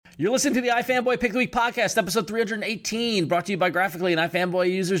You're listening to the iFanboy Pick of the Week podcast, episode 318, brought to you by Graphically and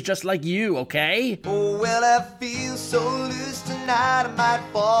iFanboy users just like you, okay? Oh, well, I feel so loose tonight, I might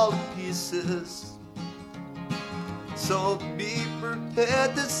fall to pieces. So be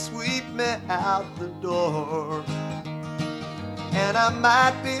prepared to sweep me out the door. And I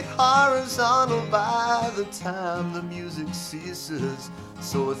might be horizontal by the time the music ceases.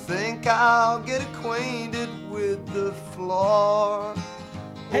 So I think I'll get acquainted with the floor.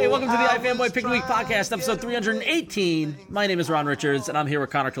 Hey, welcome to the iFanboy Pick of the Week podcast, episode 318. My name is Ron Richards, and I'm here with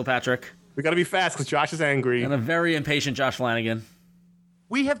Connor Kilpatrick. We gotta be fast because Josh is angry. And a very impatient Josh Flanagan.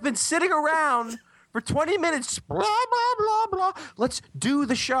 We have been sitting around for 20 minutes, blah, blah, blah, blah. Let's do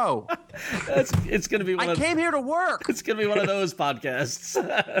the show. It's going to be I came here to work. It's going to be one of those podcasts.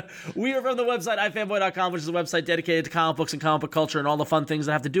 We are from the website ifanboy.com, which is a website dedicated to comic books and comic book culture and all the fun things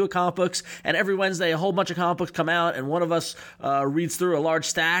that have to do with comic books. And every Wednesday, a whole bunch of comic books come out, and one of us reads through a large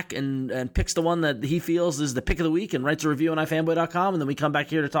stack and picks the one that he feels is the pick of the week and writes a review on ifanboy.com. And then we come back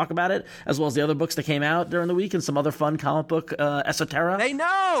here to talk about it, as well as the other books that came out during the week and some other fun comic book esoterica. They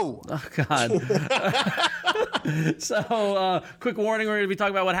know. Oh, God. So, quick warning, we're going to be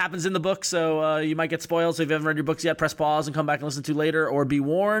talking about what happens in the book, so you might get spoiled. So if you haven't read your books yet, press pause and come back and listen to later, or be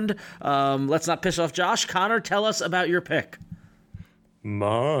warned. Let's not piss off Josh. Connor, tell us about your pick.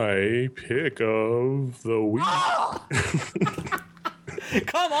 My pick of the week.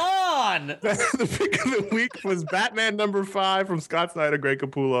 Come on! The pick of the week was Batman #5 from Scott Snyder, Greg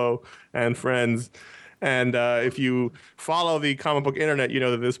Capullo, and friends. And if you follow the comic book internet, you know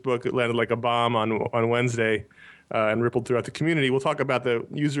that this book landed like a bomb on Wednesday and rippled throughout the community. We'll talk about the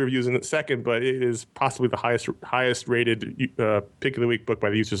user reviews in a second, but it is possibly the highest rated pick of the week book by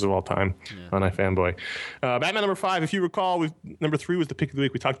the users of all time on iFanboy. Batman #5, if you recall, #3 was the pick of the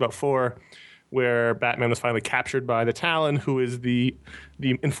week. We talked about 4, where Batman was finally captured by the Talon, who is the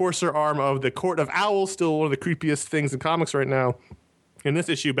enforcer arm of the Court of Owls, still one of the creepiest things in comics right now. In this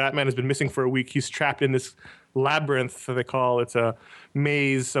issue, Batman has been missing for a week. He's trapped in this labyrinth, that they call. It's a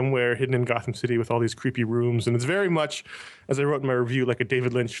maze somewhere hidden in Gotham City with all these creepy rooms. And it's very much, as I wrote in my review, like a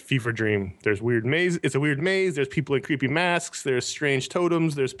David Lynch fever dream. There's weird maze. It's a weird maze. There's people in creepy masks. There's strange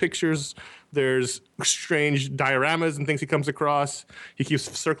totems. There's pictures. There's strange dioramas and things he comes across. He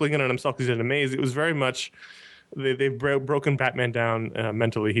keeps circling in on himself because he's in a maze. It was very much, they've broken Batman down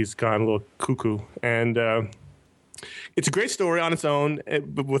mentally. He's gone a little cuckoo. And it's a great story on its own,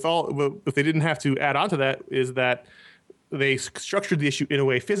 but if they didn't have to add on to that, is that they structured the issue in a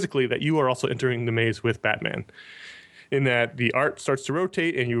way physically that you are also entering the maze with Batman. In that the art starts to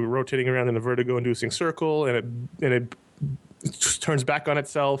rotate, and you're rotating around in a vertigo-inducing circle, and it turns back on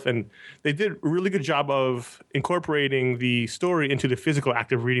itself. And they did a really good job of incorporating the story into the physical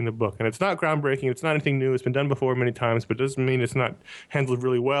act of reading the book. And it's not groundbreaking. It's not anything new. It's been done before many times, but it doesn't mean it's not handled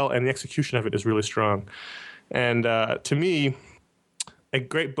really well, and the execution of it is really strong. And to me, a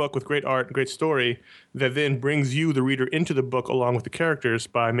great book with great art, great story that then brings you, the reader, into the book along with the characters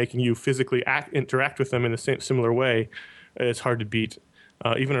by making you physically interact with them in a similar way is hard to beat.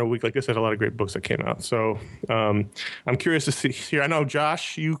 Even in a week like this, there's a lot of great books that came out. So I'm curious to see here. I know,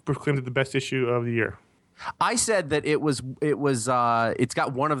 Josh, you proclaimed it the best issue of the year. I said that it's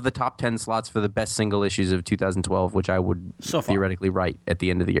got one of the top 10 slots for the best single issues of 2012, which I would theoretically write at the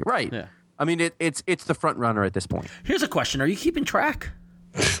end of the year. Right. Yeah. I mean, it's the front runner at this point. Here's a question: are you keeping track?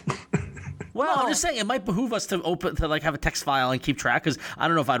 Well, no, I'm just saying it might behoove us to have a text file and keep track, because I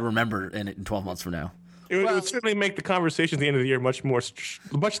don't know if I'd remember in 12 months from now. It would certainly make the conversation at the end of the year much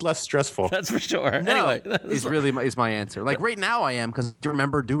less stressful. That's for sure. No, anyway, is my answer. Like right now, I am, because I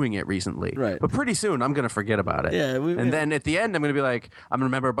remember doing it recently. Right. But pretty soon, I'm going to forget about it. Yeah. Then at the end, I'm going to be like, I'm going to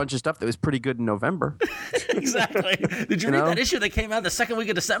remember a bunch of stuff that was pretty good in November. Exactly. Did you read that issue that came out the second week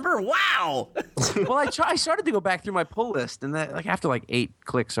of December? Wow. Well, I started to go back through my pull list, and after like 8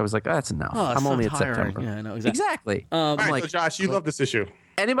 clicks, I was like, oh, that's enough. I'm only at September. Yeah, I know exactly. All right, so Josh, you love this issue.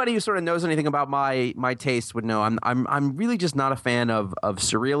 Anybody who sort of knows anything about my taste would know I'm really just not a fan of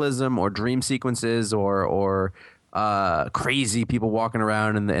surrealism or dream sequences or crazy people walking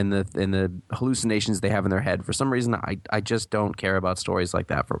around in the hallucinations they have in their head. For some reason, I just don't care about stories like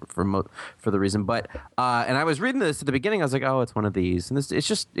that for the reason. But and I was reading this at the beginning, I was like, oh, it's one of these, and it's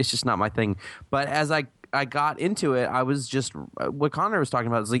just not my thing. But as I got into it, I was just what Connor was talking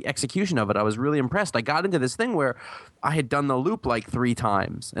about is the execution of it. I was really impressed. I got into this thing where I had done the loop like 3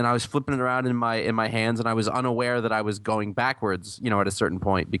 times, and I was flipping it around in my hands, and I was unaware that I was going backwards, at a certain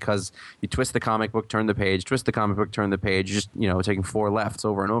point, because you twist the comic book, turn the page, twist the comic book, turn the page, just taking 4 lefts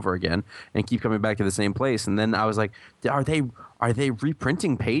over and over again, and keep coming back to the same place. And then I was like, are they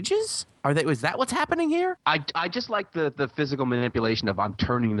reprinting pages? Is that what's happening here? I just like the physical manipulation of I'm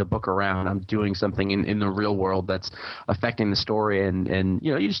turning the book around. I'm doing something in the real world that's affecting the story, and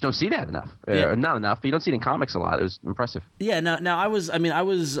you just don't see that enough. Not enough, but you don't see it in comics a lot. It was impressive. Yeah. Now I was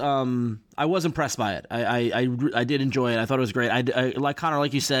impressed by it. I did enjoy it. I thought it was great. I like Connor,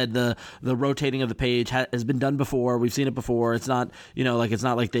 like you said, the rotating of the page has been done before. We've seen it before. It's not it's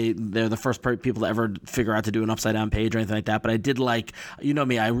not like they're the first people to ever figure out to do an upside down page or anything like that. But I did like,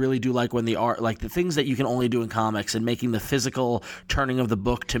 me, I really do like when the art, like the things that you can only do in comics, and making the physical turning of the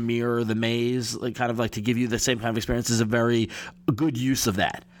book to mirror the maze, like kind of like to give you the same kind of experience, is a very good use of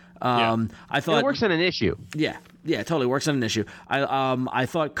that. I thought it works in an issue. Yeah, totally works in an issue. I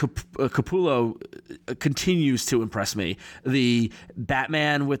thought Capullo continues to impress me. The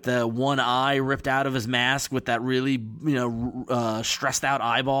Batman with the one eye ripped out of his mask with that really stressed out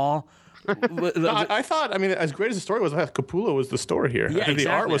eyeball. I thought, as great as the story was, I thought Capullo was the story here. Yeah, I think the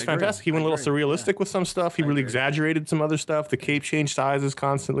art was fantastic. He went a little surrealistic with some stuff. He really exaggerated some other stuff. The cape changed sizes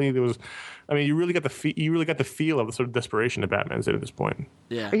constantly. There was, you really got the feel of the sort of desperation that Batman's in at this point.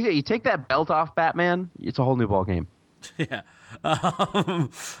 Yeah, you take that belt off Batman, it's a whole new ball game. Yeah,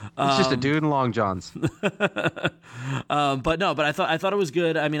 it's just a dude in long johns. But I thought it was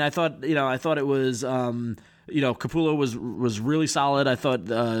good. I thought it was. Capullo was really solid. I thought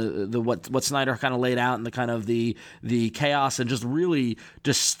what Snyder kind of laid out, and the kind of the chaos and just really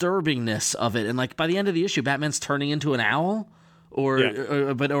disturbingness of it. And like by the end of the issue, Batman's turning into an owl, or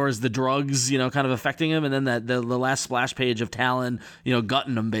is the drugs kind of affecting him? And then the last splash page of Talon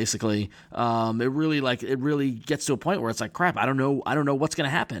gutting him basically. It really gets to a point where it's like, crap, I don't know what's going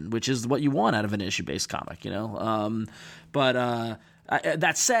to happen, which is what you want out of an issue based comic,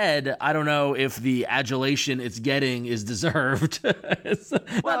 that said, I don't know if the adulation it's getting is deserved. Not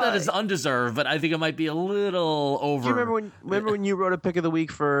that it's undeserved, but I think it might be a little over. Do you remember when you wrote a pick of the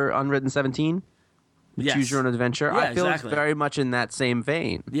week for Unwritten 17? Yes. Choose Your Own Adventure? Yeah, I feel exactly. It's very much in that same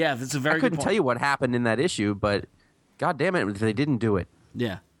vein. Yeah, that's a very good point. I couldn't tell you what happened in that issue, but God damn it, they didn't do it.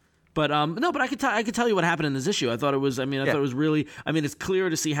 Yeah. But I could tell you what happened in this issue. I thought it was. thought it was really. It's clear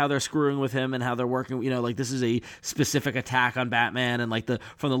to see how they're screwing with him and how they're working. This is a specific attack on Batman, and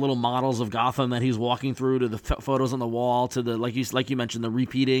from the little models of Gotham that he's walking through to the photos on the wall to the like you mentioned, the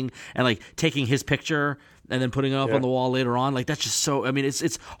repeating and taking his picture and then putting it up on the wall later on. That's just so.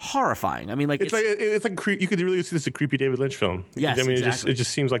 It's horrifying. It's like you could really see this as a creepy David Lynch film. Yes, exactly. It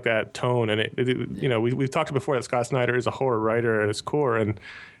just seems like that tone, and we've talked before that Scott Snyder is a horror writer at his core, and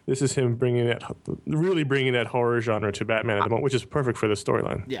this is him bringing that horror genre to Batman at the moment, which is perfect for the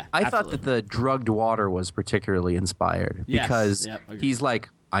storyline. Yeah, I thought that the drugged water was particularly inspired because he's like,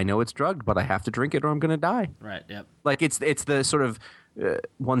 I know it's drugged, but I have to drink it or I'm going to die. Right. Yep. It's the sort of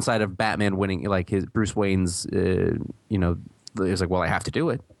one side of Batman winning, like his Bruce Wayne's. Is like, well, I have to do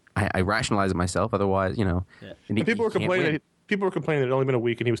it. I rationalize it myself, otherwise, And people were complaining. People were complaining that it had only been a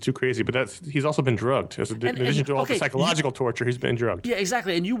week and he was too crazy, but he's also been drugged. In addition to all the psychological torture, he's been drugged. Yeah,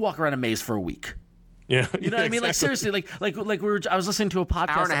 exactly. And you walk around a maze for a week. Yeah, you know what I mean? Exactly. Like seriously, I was listening to a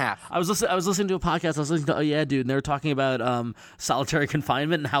podcast. Hour and a half. I was listening to a podcast. I was listening to dude, and they were talking about solitary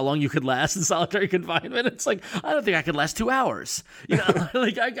confinement and how long you could last in solitary confinement. It's like, I don't think I could last 2 hours.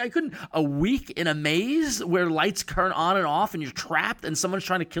 I couldn't. A week in a maze where lights turn on and off and you're trapped and someone's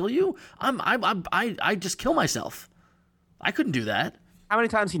trying to kill you. I just kill myself. I couldn't do that. How many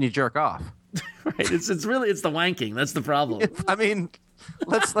times can you jerk off? Right. It's the wanking. That's the problem.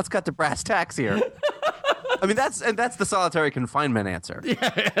 Let's cut to brass tacks here. That's the solitary confinement answer.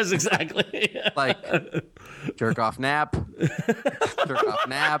 Yeah, yes, exactly. Jerk off nap. Jerk off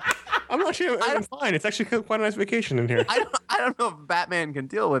nap. I'm fine. It's actually quite a nice vacation in here. I don't know if Batman can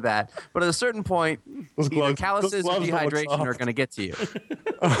deal with that, but at a certain point, either calluses or dehydration are going to get to you.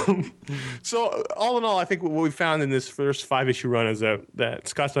 So all in all, I think what we found in this first 5-issue run is that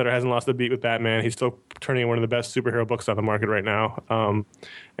Scott Snyder hasn't lost a beat with Batman. He's still turning in one of the best superhero books on the market right now, and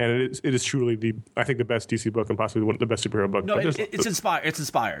it is truly the best DC book and possibly one of the best superhero book. No, it's inspired. It's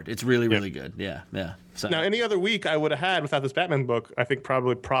inspired. It's really really good. Yeah. So. Now, any other week I would have had without this Batman book, I think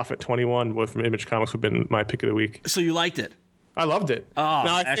probably Prophet 21 from Image Comics would have been my pick of the week. So you liked it? I loved it. Oh,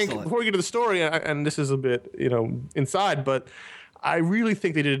 now I excellent. think before we get to the story, and this is a bit inside, but I really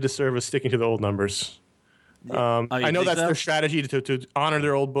think they did a disservice sticking to the old numbers. I know that's their strategy to honor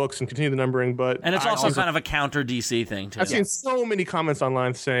their old books and continue the numbering, and it's also kind of a counter DC thing too. I've seen so many comments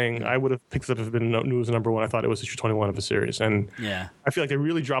online saying I would have picked this up if it had been news number 1. I thought it was issue 21 of a series, and I feel like they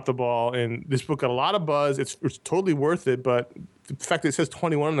really dropped the ball. And this book got a lot of buzz. It's totally worth it, but the fact that it says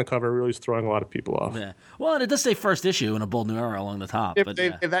 21 on the cover really is throwing a lot of people off. Yeah. Well, and it does say first issue in a bold new era along the top,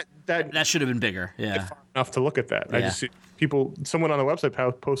 that should have been bigger. Yeah. enough to look at that. I Yeah. just see people. Someone on the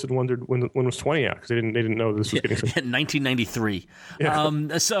website posted wondered when it was 20 out because they didn't know this was getting. Some... 1993.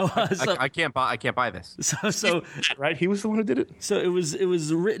 I can't buy this. So right, he was the one who did it. So it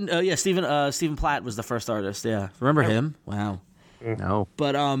was written. Stephen Platt was the first artist. Yeah, remember him? Wow. No.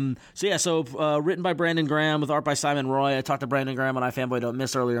 But written by Brandon Graham with art by Simon Roy. I talked to Brandon Graham on iFanboy Don't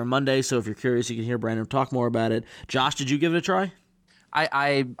Miss earlier on Monday, so if you're curious, you can hear Brandon talk more about it. Josh, did you give it a try?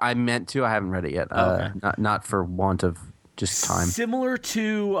 I meant to. I haven't read it yet. Okay. Not for want of just time. Similar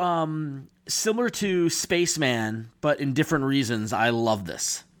to Spaceman, but in different reasons. I love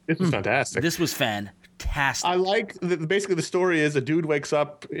this. This was fantastic. This was fantastic. I like basically the story is a dude wakes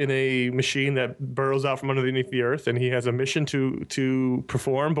up in a machine that burrows out from underneath the earth, and he has a mission to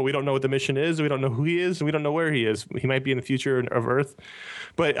perform, but we don't know what the mission is. We don't know who he is. We don't know where he is. He might be in the future of Earth,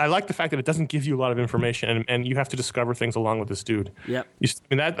 but I like the fact that it doesn't give you a lot of information, and you have to discover things along with this dude. Yep.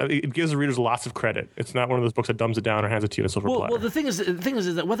 It gives the readers lots of credit. It's not one of those books that dumbs it down or hands it to you in a silver platter. Well, the thing is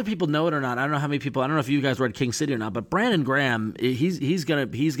that whether people know it or not, I don't know how many people. I don't know if you guys read King City or not, but Brandon Graham, he's gonna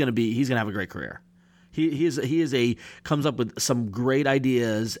have a great career. He comes up with some great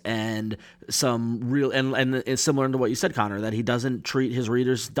ideas and some real and it's similar to what you said, Connor, that he doesn't treat his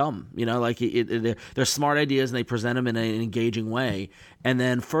readers dumb. Like they're smart ideas and they present them in an engaging way. And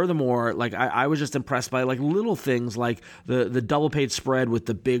then furthermore, like I was just impressed by like little things like the double page spread with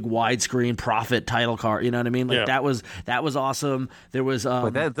the big widescreen Prophet title card. You know what I mean? Like that was awesome. There was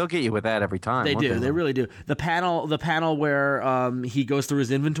they'll get you with that every time. They do. They really do. The panel where he goes through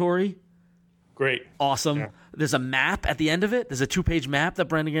his inventory. Great. Awesome. Yeah. There's a map at the end of it. There's a 2-page map that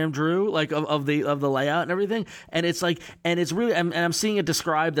Brandon Graham drew, like of the layout and everything. And it's like, and it's really, and I'm seeing it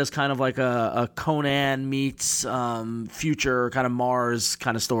described as kind of like a Conan meets future kind of Mars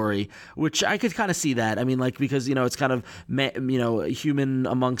kind of story, which I could kind of see that. I mean, like because it's kind of human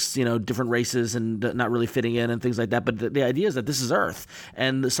amongst different races and not really fitting in and things like that. But the idea is that this is Earth,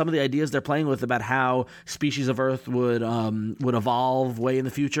 and some of the ideas they're playing with about how species of Earth would evolve way in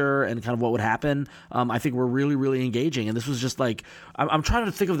the future and kind of what would happen. I think we're really, really engaging. And this was just like, I'm trying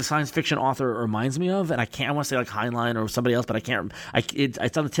to think of the science fiction author it reminds me of, and I want to say like Heinlein or somebody else, but I can't.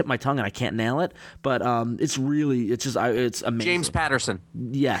 It's on the tip of my tongue and I can't nail it. But it's amazing. James Patterson.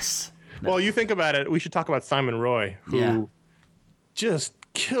 Yes. Well, you think about it. We should talk about Simon Roy, who just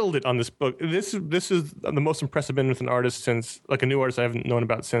killed it on this book. This is the most impressive been with an artist since, like a new artist I haven't known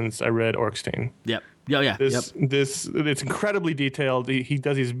about since I read Orkstein. Yep. Yeah. This it's incredibly detailed. He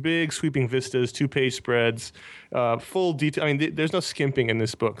does these big sweeping vistas, 2-page spreads, full detail. I mean, there's no skimping in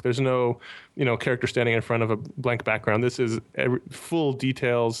this book. There's no character standing in front of a blank background. This is full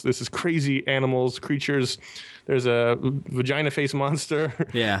details. This is crazy animals, creatures. There's a vagina face monster.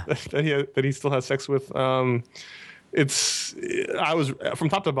 Yeah. that he still has sex with. I was from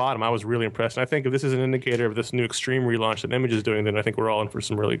top to bottom. I was really impressed. And I think if this is an indicator of this new Extreme relaunch that Image is doing, then I think we're all in for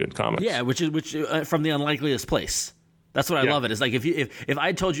some really good comics. Yeah, which from the unlikeliest place. That's what I love it. It's like if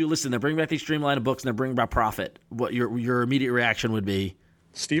I told you, listen, they're bringing back the Extreme line of books and they're bringing back Prophet, what your immediate reaction would be?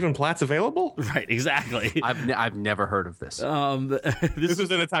 Stephen Platt's available? Right, exactly. I've never heard of this. This was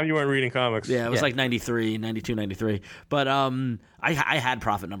in a time you weren't reading comics. Yeah, it was like 93, 92, 93. But I had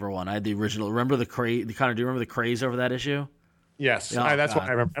Prophet #1. I had the original. Remember the craze? Connor, do you remember the craze over that issue? Yes, that's what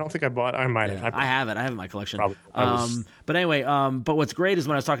I remember. I don't think I bought. I might have. I have it. I have it in my collection. Probably. But anyway, but what's great is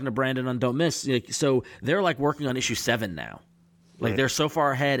when I was talking to Brandon on Don't Miss. So they're like working on issue 7 now. Like they're so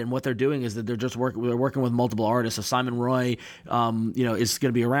far ahead, and what they're doing is that they're just working with multiple artists. So Simon Roy, is going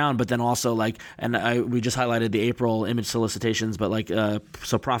to be around, but then also we just highlighted the April Image solicitations, but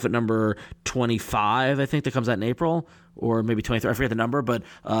so Prophet number 25, I think that comes out in April, or maybe 23. I forget the number, but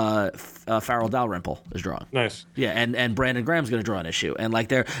Farrell Dalrymple is drawing. Nice. Yeah, and Brandon Graham's going to draw an issue, and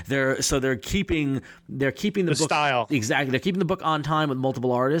they're keeping the book style. Exactly. They're keeping the book on time with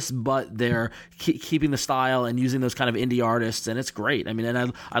multiple artists, but they're keeping the style and using those kind of indie artists, and it's great. I mean,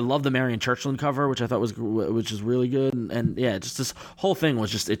 and I love the Marion Churchland cover, which I thought was really good, and yeah, just this whole thing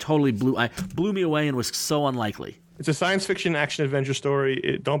was just, it totally blew me away and was so unlikely. It's a science fiction action adventure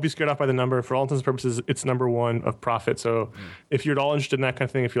story. Don't be scared off by the number. For all intents and purposes, it's #1 of Prophet. So if you're at all interested in that kind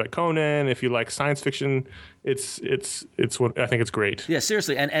of thing, if you like Conan, if you like science fiction, it's what I think it's great. Yeah,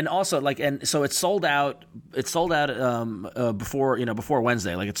 seriously, and also so it's sold out. It's sold out before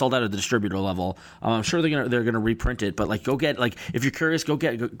Wednesday. Like it's sold out at the distributor level. I'm sure they're gonna reprint it, but go get if you're curious, go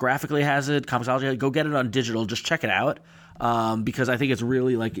get Graphically has it, Comixology has it, go get it on digital. Just check it out. Because I think it's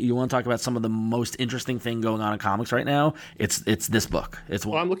really you want to talk about some of the most interesting thing going on in comics right now. It's this book.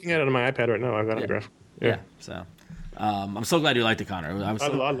 Well, I'm looking at it on my iPad right now. I've got it graphic. Yeah. So I'm so glad you liked it, Connor.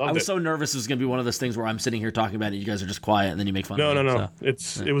 I was so nervous it was going to be one of those things where I'm sitting here talking about it, you guys are just quiet, and then you make fun of me. No.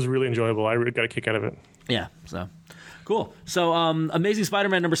 It was really enjoyable. I got a kick out of it. Yeah, so cool. So Amazing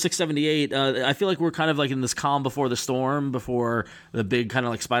Spider-Man number 678. I feel like we're kind of like in this calm before the storm, before the big kind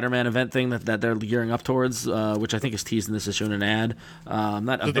of like Spider-Man event thing that they're gearing up towards, which I think is teased in this issue in an ad.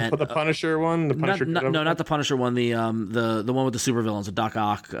 Not event. The Punisher one? The Punisher not the Punisher one. The one with the supervillains, with Doc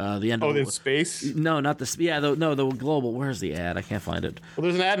Ock. The end. In space? No, not the. Yeah, the global. Where's the ad? I can't find it. Well,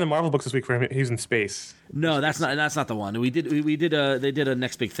 there's an ad in the Marvel books this week for him. He's in space. No, that's not the one. They did a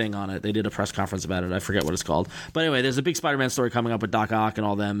next big thing on it. They did a press conference about it. I forget what it's called. But anyway, there's a big Spider-Man story coming up with Doc Ock and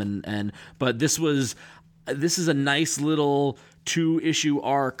all them, but this is a nice little 2-issue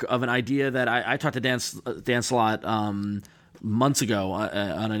arc of an idea that I talked to Dan Slott months ago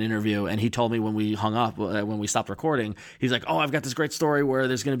on an interview, and he told me when we hung up, when we stopped recording, he's like, "Oh, I've got this great story where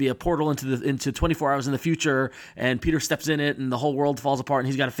there's going to be a portal into 24 hours in the future, and Peter steps in it, and the whole world falls apart, and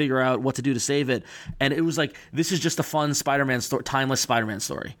he's got to figure out what to do to save it." And it was like, this is just a fun Spider-Man story, timeless Spider-Man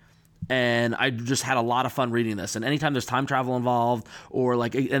story. And I just had a lot of fun reading this. And anytime there's time travel involved, or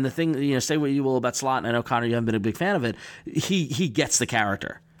like, and the thing, say what you will about Slott, and I know Connor, you haven't been a big fan of it. He gets the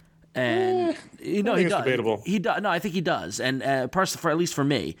character. And he does. Debatable. He does. No, I think he does. And for at least for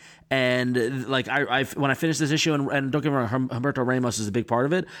me. And like I when I finished this issue, and don't get me wrong, Humberto Ramos is a big part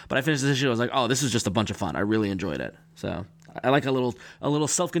of it. But I finished this issue, I was like, oh, this is just a bunch of fun. I really enjoyed it. So I like a little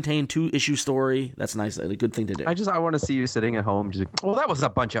self-contained 2-issue story. That's nice. A good thing to do. I want to see you sitting at home. Just like, well, that was a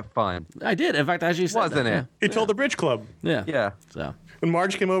bunch of fun. I did. In fact, I actually said wasn't that. it? He told the Bridge Club. Yeah. Yeah. So When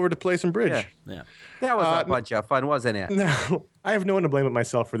Marge came over to play some bridge. yeah. That was a bunch of fun, wasn't it? No, I have no one to blame but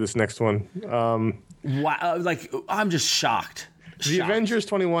myself for this next one. Wow. Like, I'm just shocked. The Avengers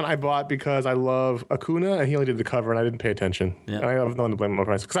 21 I bought because I love Acuna, and he only did the cover, and I didn't pay attention. Yeah. And I have no one to blame but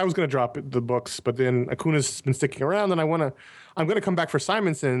myself because I was going to drop the books, but then Acuna's been sticking around, and I'm going to come back for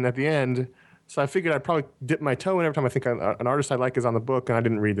Simonson at the end. So I figured I'd probably dip my toe in every time I think an artist I like is on the book, and I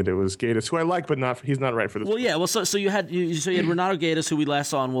didn't read that it was Gatiss, who I like, but he's not right for this. Well, yeah. Well, so you had Renato Gatiss, who we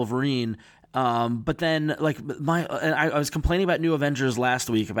last saw in Wolverine. But then, like, I was complaining about New Avengers last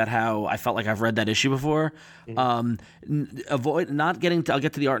week about how I felt like I've read that issue before. I'll get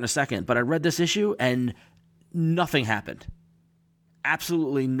to the art in a second, but I read this issue and nothing happened.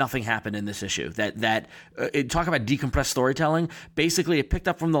 Absolutely nothing happened in this issue. Talk about decompressed storytelling. Basically, it picked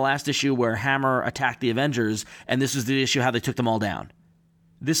up from the last issue where Hammer attacked the Avengers, and this was the issue how they took them all down.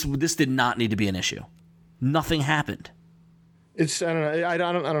 This did not need to be an issue. Nothing happened. It's I don't know. I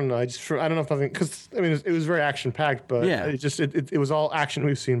don't know. I don't know if nothing, because I mean it was very action packed, but yeah. It was all action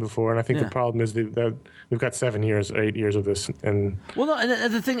we've seen before, and I think the problem is that we've got 8 years of this, and well, no,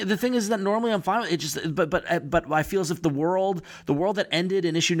 and the thing is that normally I'm fine with it. Just but I feel as if the world that ended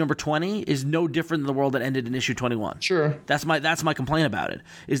in issue number 20 is no different than the world that ended in issue 21. Sure, that's my complaint about it.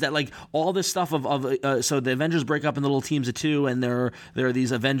 Is that like all this stuff so the Avengers break up in little teams of 2, and there are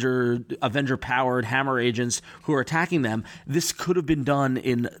these Avenger powered Hammer agents who are attacking them. This could have been done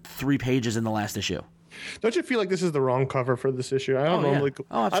in 3 pages in the last issue. Don't you feel like this is the wrong cover for this issue? I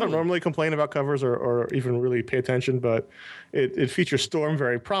don't normally complain about covers or even really pay attention, but it features Storm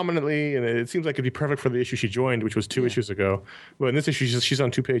very prominently, and it seems like it'd be perfect for the issue she joined, which was 2 issues ago. But in this issue, she's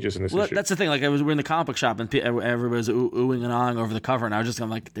on 2 pages in this issue. That's the thing. Like we're in the comic book shop, and everybody was oohing and ahhing over the cover, and I was just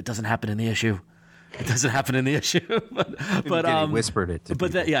going like, it doesn't happen in the issue. It doesn't happen in the issue, but he whispered it.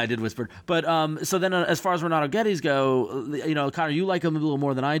 I did whisper. But so then, as far as Renato Geddes go, Connor, you like him a little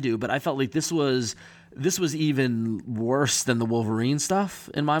more than I do, but I felt like this was even worse than the Wolverine stuff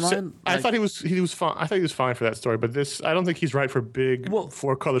in my mind. I thought he was fine. I thought he was fine for that story, but this, I don't think he's right for big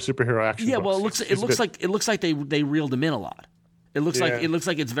 4-color superhero action. Yeah, books. well, it looks like they reeled him in a lot. It looks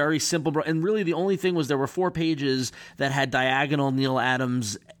like it's very simple, and really the only thing was there were 4 pages that had diagonal Neil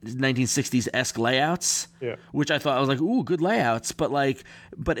Adams 1960s-esque layouts, which I thought, I was like, ooh, good layouts, but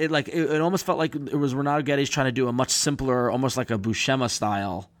it almost felt like it was Renato Geddes trying to do a much simpler, almost like a Buscema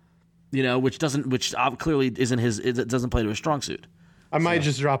style, which clearly isn't it doesn't play to his strong suit. I might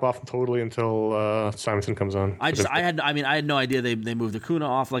just drop off totally until Simonson comes on. I had no idea they moved Acuna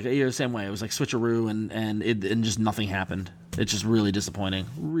off the same way. It was like switcheroo, and just nothing happened. It's just really disappointing.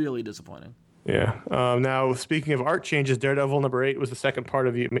 Really disappointing. Yeah. Now, speaking of art changes, Daredevil number 8 was the second part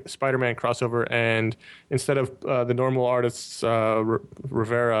of the Spider-Man crossover, and instead of the normal artists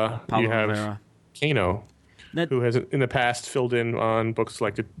Rivera, Paulo you have Rivera. Kano, who has in the past filled in on books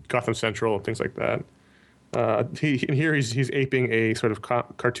like Gotham Central and things like that. He's aping a sort of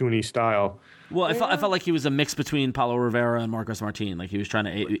cartoony style. Well, I felt like he was a mix between Paulo Rivera and Marcos Martin. Like he was trying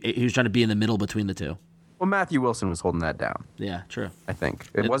to be in the middle between the two. Well, Matthew Wilson was holding that down. Yeah, true. I think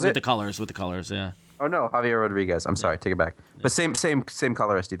with the colors. Yeah. Oh no, Javier Rodriguez. I'm sorry, take it back. But same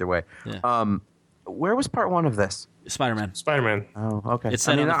colorist either way. Yeah. Where was part 1 of this? Spider-Man. Spider-Man. Oh, okay. It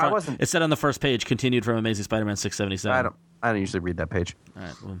said, I wasn't. It said on the first page, continued from Amazing Spider-Man 677. I don't usually read that page. All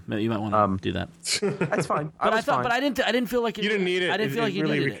right, well, maybe you might want to do that. That's fine. But I fine. didn't feel like You didn't need it. I didn't feel like you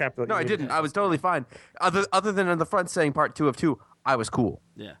really needed it. No, I didn't. I was totally fine. Other than on the front saying part 2 of 2, I was cool.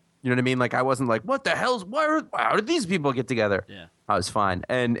 Yeah. You know what I mean? Like I wasn't like, what the hell's? How did these people get together? Yeah. I was fine.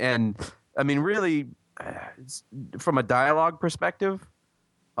 And I mean, really, from a dialogue perspective,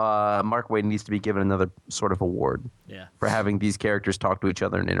 Mark Waid needs to be given another sort of award. Yeah. For having these characters talk to each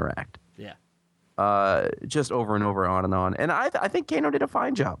other and interact. Yeah. Just over and over, on and on. And I think Kano did a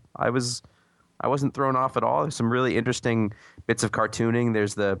fine job. I wasn't thrown off at all. There's some really interesting bits of cartooning.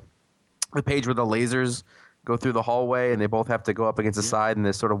 There's the page where the lasers go through the hallway and they both have to go up against the side, and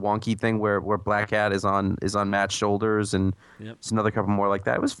this sort of wonky thing where Black Cat is on Matt's shoulders, and there's another couple more like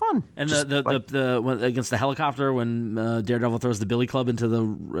that. It was fun. And the when, against the helicopter when Daredevil throws the billy club into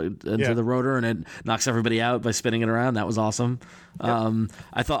the rotor and it knocks everybody out by spinning it around. That was awesome. I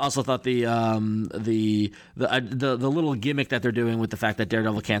also thought the little gimmick that they're doing with the fact that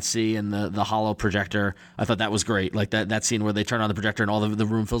Daredevil can't see and the hollow projector, I thought that was great. Like that scene where they turn on the projector and all the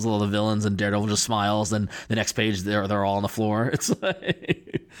room fills with all the villains and Daredevil just smiles, and the next page they're all on the floor. It's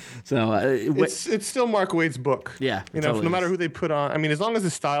like it's still Mark Waid's book. Yeah, you know, totally no matter who they put on. I mean, as long as the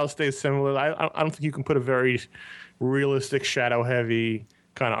style stays similar, I don't think you can put a very realistic, shadow heavy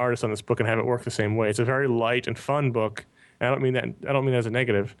kind of artist on this book and have it work the same way. It's a very light and fun book. And I don't mean that as a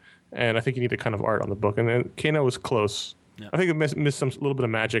negative. And I think you need the kind of art on the book. And then Kano was close. Yeah. I think it missed some little bit of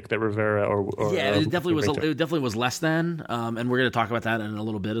magic that Rivera it definitely was less than. And we're going to talk about that in a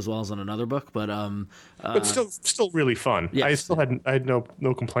little bit as well as on another book. But still really fun. Yes. I had no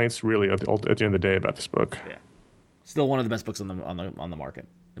complaints really at the end of the day about this book. Yeah. Still one of the best books on the market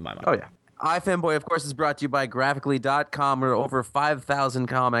in my mind. Oh yeah. iFanboy, of course, is brought to you by Graphically.com, where over 5,000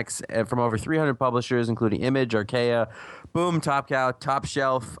 comics from over 300 publishers, including Image, Archaea, Boom, Top Cow, Top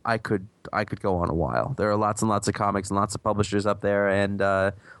Shelf. I could go on a while. There are lots and lots of comics and lots of publishers up there, and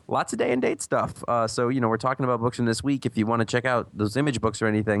lots of day and date stuff. So we're talking about books from this week. If you want to check out those Image books or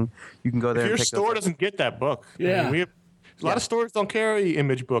anything, you can go there. If your and pick store doesn't get that book, yeah. I mean, a lot of stores don't carry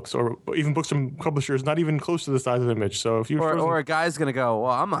Image books or even books from publishers not even close to the size of Image. So if you or a guy's gonna go,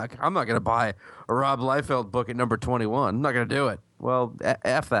 well, I'm not gonna buy a Rob Liefeld book at number 21. I'm not gonna do it. Well,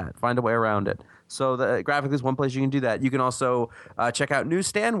 f that. Find a way around it. So the Graphically is one place you can do that. You can also check out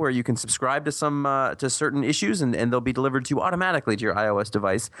Newsstand, where you can subscribe to to certain issues, and they'll be delivered to you automatically to your iOS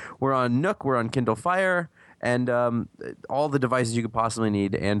device. We're on Nook. We're on Kindle Fire. And all the devices you could possibly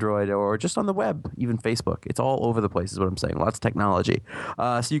need, Android or just on the web, even Facebook. It's all over the place is what I'm saying. Lots of technology.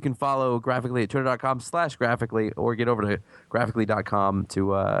 So you can follow Graphically at twitter.com/graphically or get over to graphically.com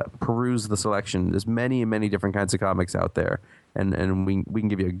to peruse the selection. There's many, many different kinds of comics out there. And we can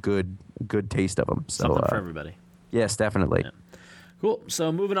give you a good taste of them. So, something for everybody. Yes, definitely. Yeah. Cool.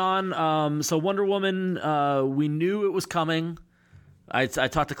 So moving on. So Wonder Woman, we knew it was coming. I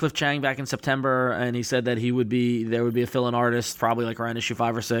talked to Cliff Chiang back in September, and he said that there would be a fill-in artist probably like around issue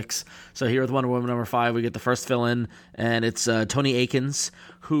 5 or 6. So here with Wonder Woman number 5, we get the first fill-in, and it's Tony Akins,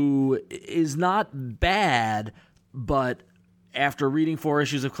 who is not bad, but after reading 4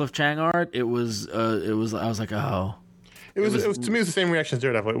 issues of Cliff Chiang art, I was like, oh. It was to me, it was the same reaction as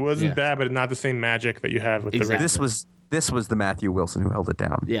Daredevil. It wasn't bad, but not the same magic that you have with the This was the Matthew Wilson who held it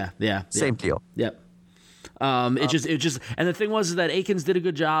down. Yeah. Same deal. Yep. It just, and the thing was that Akins did a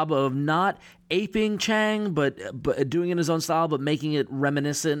good job of not aping Chang, but doing it in his own style, but making it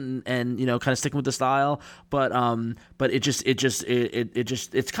reminiscent and kind of sticking with the style. But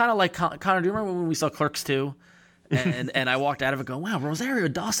it's kind of like Connor. Do you remember when we saw Clerks 2? And I walked out of it going, wow, Rosario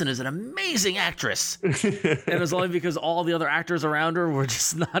Dawson is an amazing actress. And it was only because all the other actors around her were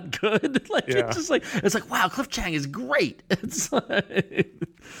just not good. It's like, wow, Cliff Chiang is great.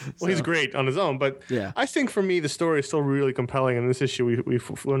 Well, he's great on his own, but I think for me the story is still really compelling. In this issue,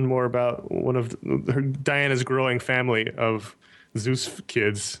 we've learned more about one of Diana's growing family of Zeus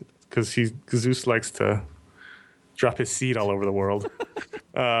kids, because Zeus likes to drop his seed all over the world.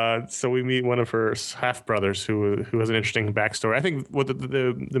 So we meet one of her half brothers who has an interesting backstory. I think what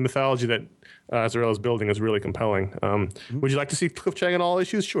the mythology that Azrael is building is really compelling. Would you like to see Cliff Chiang in all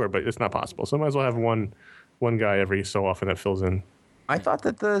issues? Sure, but it's not possible. So I might as well have one guy every so often that fills in. I thought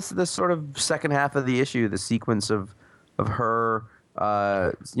that the sort of second half of the issue, the sequence of her,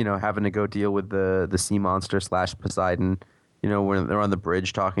 having to go deal with the sea monster / Poseidon. When they're on the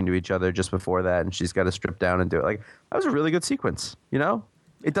bridge talking to each other just before that, and she's got to strip down and do it. Like, that was a really good sequence.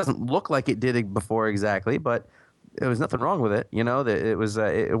 It doesn't look like it did before exactly, but there was nothing wrong with it. It was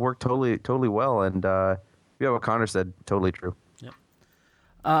it worked totally well, and what Connor said, totally true. Yep.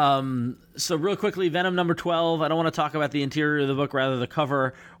 So real quickly, Venom number 12. I don't want to talk about the interior of the book, rather the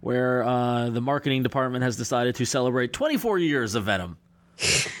cover, where the marketing department has decided to celebrate 24 years of Venom.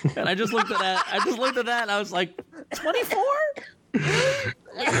 And I just looked at that. And I was like, 24? The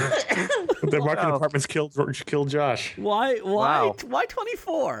marketing department's killed Josh. Why? Wow. Why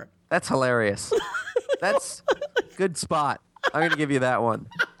 24? That's hilarious. That's good spot. I'm gonna give you that one.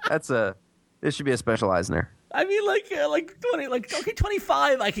 This should be a special Eisner. I mean, like 20, okay,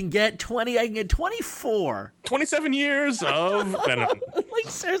 25. I can get 20. I can get 24. 27 years of Venom. Like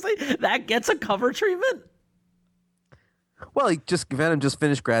seriously, that gets a cover treatment. Well, Venom just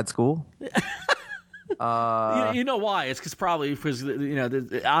finished grad school. You know why? It's because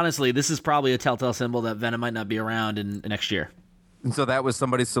honestly, this is probably a telltale symbol that Venom might not be around in next year. And so that was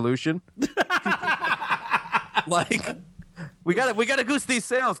somebody's solution. Like, we gotta goose these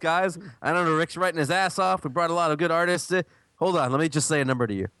sales, guys. I don't know. Rick's writing his ass off. We brought a lot of good artists. Hold on, let me just say a number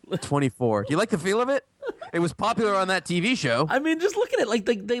to you: 24. You like the feel of it? It was popular on that TV show. I mean, just look at it. Like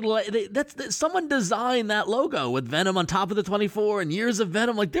someone designed that logo with Venom on top of the 24 and years of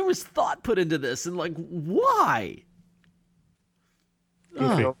Venom. Like there was thought put into this, and like why?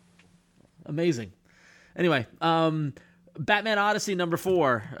 Oh, amazing. Anyway, Batman Odyssey number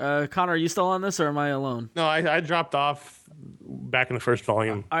 4. Connor, are you still on this, or am I alone? No, I dropped off back in the first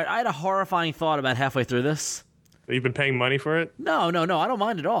volume. All right, I had a horrifying thought about halfway through this. You've been paying money for it? No, I don't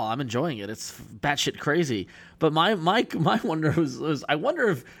mind at all. I'm enjoying it. It's batshit crazy. But my wonder was I wonder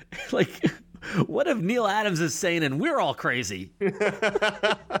if, like, what if Neil Adams is sane and we're all crazy?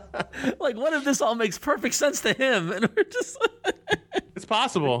 Like, what if this all makes perfect sense to him and we're just It's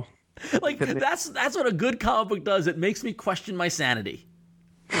possible. Like, that's what a good comic book does. It makes me question my sanity.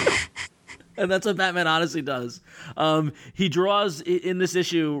 And that's what Batman Odyssey does. He draws, in this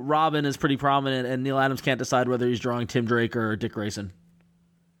issue, Robin is pretty prominent, and Neil Adams can't decide whether he's drawing Tim Drake or Dick Grayson.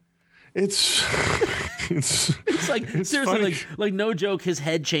 It's like, seriously, like no joke, his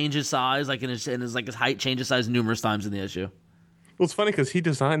head changes size, like, and his height changes size numerous times in the issue. Well, it's funny because he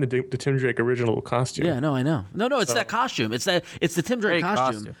designed the Tim Drake original costume. Yeah, no, I know. No, it's that costume. It's the Tim Drake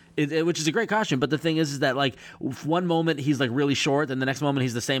costume. Which is a great costume. But the thing is that like one moment he's like really short, and the next moment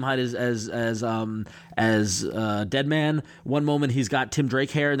he's the same height as Deadman. One moment he's got Tim Drake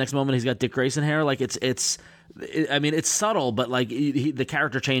hair, next moment he's got Dick Grayson hair. Like it's subtle, but like the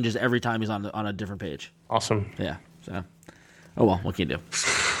character changes every time he's on a different page. Awesome. Yeah. So, oh well, what can you do?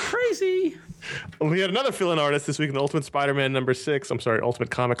 Crazy. We had another fill-in artist this week in Ultimate Spider-Man number 6. I'm sorry, Ultimate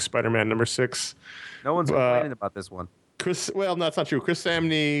Comics Spider-Man number 6. No one's complaining about this one. No, that's not true. Chris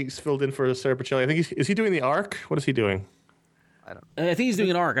Samney's filled in for Sarah Pacelli. I think is he doing the arc? What is he doing? I think he's doing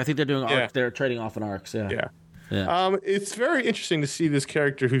an arc. I think they're doing arc. Yeah. They're trading off an arcs. Yeah. It's very interesting to see this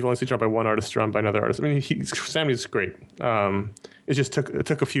character who's only seen drawn by one artist drawn by another artist. I mean, Samney's great. It just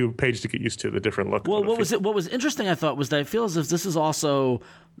took a few pages to get used to the different look. Well, what was interesting, I thought, was that it feels as if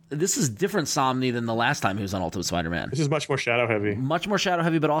this is different Somni than the last time he was on Ultimate Spider-Man. This is much more shadow heavy. Much more shadow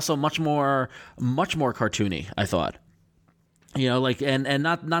heavy, but also much more cartoony, I thought. You know, like, and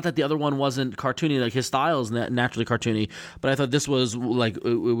not that the other one wasn't cartoony, like his style is naturally cartoony, but I thought this was like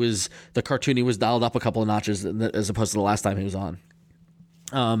the cartoony was dialed up a couple of notches as opposed to the last time he was on.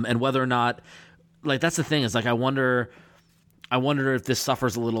 And whether or not, like, that's the thing, is like I wonder if this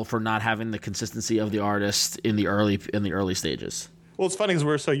suffers a little for not having the consistency of the artist in the early stages. Well, it's funny because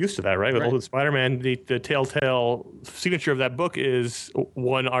we're so used to that, right? With Ultimate Spider-Man, the telltale signature of that book is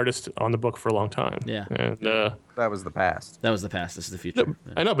one artist on the book for a long time. Yeah. And that was the past. This is the future. No,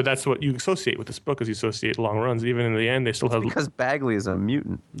 I know, but that's what you associate with this book, is you associate long runs. Even in the end, they still have... Because Bagley is a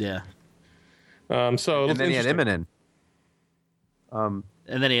mutant. Yeah. And then he had Immonen.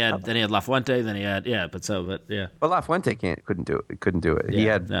 And then he had LaFuente. Then he had But LaFuente couldn't do it. He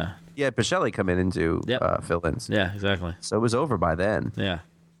had Pacelli come in and do fill-ins. Yeah, exactly. So it was over by then. Yeah.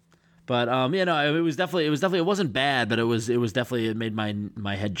 But it wasn't bad, but it made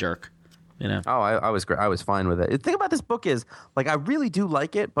my head jerk. You know. Oh, I was fine with it. The thing about this book is, like, I really do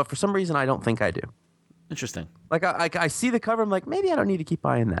like it, but for some reason I don't think I do. Interesting. Like I see the cover, I'm like, maybe I don't need to keep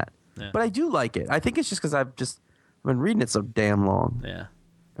buying that. Yeah. But I do like it. I think it's just because I've been reading it so damn long. Yeah.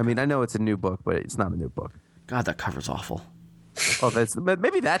 I mean, I know it's a new book, but it's not a new book. God, that cover's awful.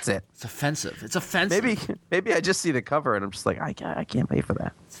 Maybe that's it. It's offensive. Maybe I just see the cover and I'm just like, I can't pay for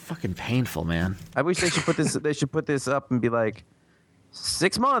that. It's fucking painful, man. I wish they should put this. They should put this up and be like,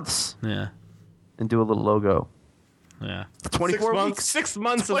 6 months. Yeah. And do a little logo. Yeah. 24 weeks. 6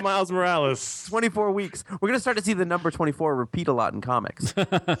 months of Miles Morales. 24 weeks. We're going to start to see the number 24 repeat a lot in comics.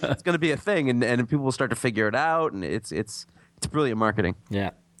 It's going to be a thing, and people will start to figure it out, and it's brilliant marketing.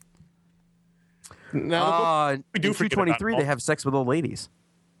 Yeah. Now, we do in 223, they have sex with old ladies.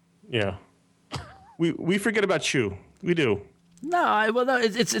 Yeah. We forget about Chew. We do. No, no,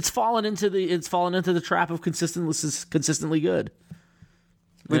 it's fallen into the trap of consistently good.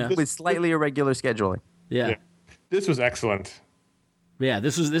 With slightly irregular scheduling. Yeah. This was excellent. Yeah,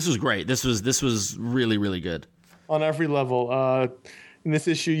 this was great. This was really, really good. On every level. In this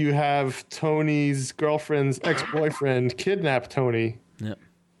issue, you have Tony's girlfriend's ex-boyfriend kidnap Tony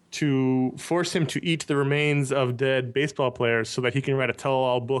to force him to eat the remains of dead baseball players so that he can write a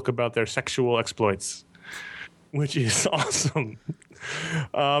tell-all book about their sexual exploits, which is awesome.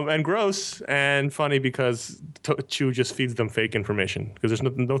 And gross and funny because Chew just feeds them fake information because there's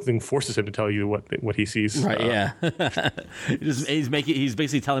nothing forces him to tell you what he sees. Right, yeah. he's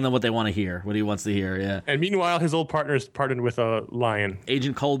basically telling them what they want to hear, what he wants to hear, yeah. And meanwhile, his old partner's partnered with a lion.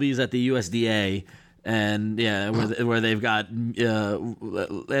 Agent Colby's at the USDA, and where they've got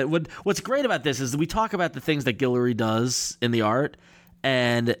what's great about this is we talk about the things that Guillory does in the art.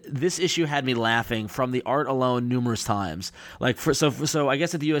 And this issue had me laughing from the art alone numerous times. Like so I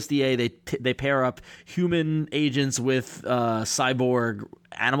guess at the USDA they pair up human agents with cyborg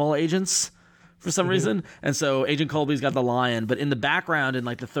animal agents for some reason. And so Agent Colby's got the lion, but in the background in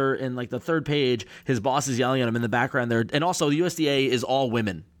the third page, his boss is yelling at him in the background there. And also the USDA is all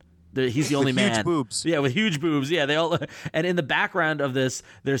women. He's the only man. Huge boobs. Yeah, with huge boobs. Yeah, they all. And in the background of this,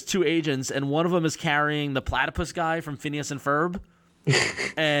 there's two agents, and one of them is carrying the platypus guy from Phineas and Ferb.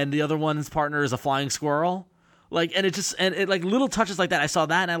 And the other one's partner is a flying squirrel. Little touches like that. I saw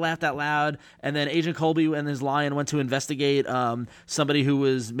that and I laughed out loud. And then Agent Colby and his lion went to investigate somebody who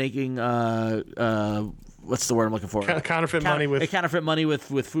was making what's the word I'm looking for? Counterfeit money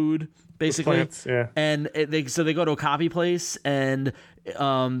with food, basically. Plants, yeah. And they go to a copy place, and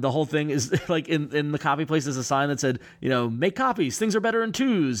the whole thing is like in the copy place is a sign that said, make copies. Things are better in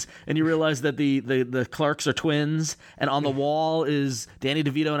twos. And you realize that the clerks are twins, and on the wall is Danny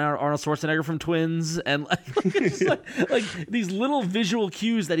DeVito and Arnold Schwarzenegger from Twins, and like these little visual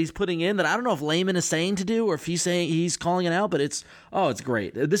cues that he's putting in that I don't know if Layman is saying to do or if he's calling it out, but it's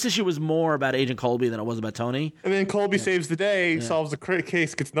great. This issue was more about Agent Colby than it was about Tony. And then Colby saves the day, solves the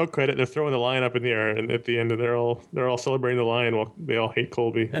case, gets no credit. They're throwing the lion up in the air, and at the end, they're all celebrating the lion while they all hate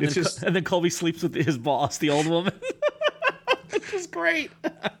Colby. And then Colby sleeps with his boss, the old woman. Which is great.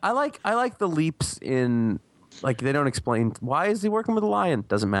 I like the leaps in, like, they don't explain why is he working with a lion.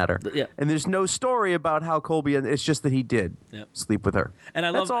 Doesn't matter. Yeah. And there's no story about how Colby. It's just that he did sleep with her. And I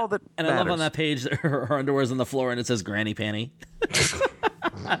love I love on that page her underwear's on the floor and it says Granny Panty.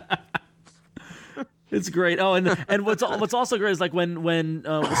 It's great. Oh, and what's also great is like when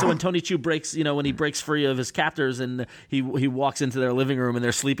Tony Chu breaks, when he breaks free of his captors and he walks into their living room and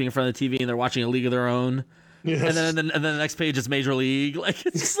they're sleeping in front of the TV and they're watching A League of Their Own. Yes. And then the next page is Major League. Like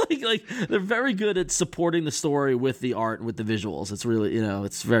it's just like they're very good at supporting the story with the art and with the visuals. It's really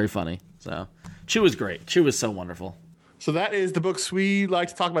it's very funny. So Chu is great. Chu is so wonderful. So that is the books we like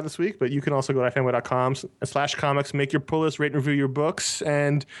to talk about this week, but you can also go to fanboy.com/comics, make your pull list, rate and review your books,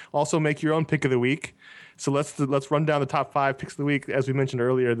 and also make your own pick of the week. So let's run down the top 5 picks of the week. As we mentioned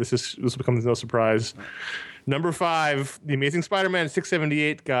earlier, this becomes no surprise. Number 5, The Amazing Spider-Man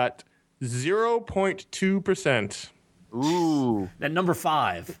 678 got 0.2%. Ooh. At number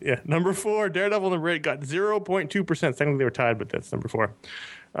 5. Yeah. Number 4, Daredevil number 8 got 0.2%. Technically they were tied, but that's number 4.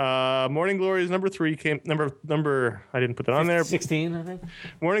 Morning Glories number 3 came number I didn't put that on there. 16, I think.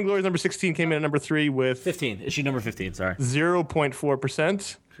 Morning Glories number 16 came in at number 3 with 15. Issue number 15, sorry.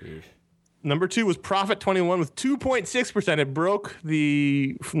 0.4%. Number 2 was Prophet 21 with 2.6%. It broke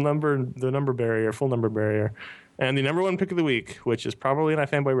the number barrier, full number barrier. And the number 1 pick of the week, which is probably an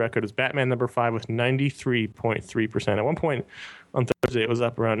iFanboy record, is Batman number 5 with 93.3%. At one point on Thursday, it was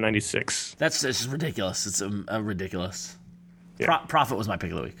up around 96. That's just ridiculous. It's ridiculous. Yeah. Profit was my pick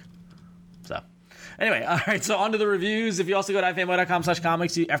of the week. So, anyway, all right, so on to the reviews. If you also go to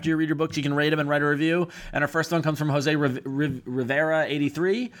ifanboy.com/comics, after you read your books, you can rate them and write a review. And our first one comes from Jose Rivera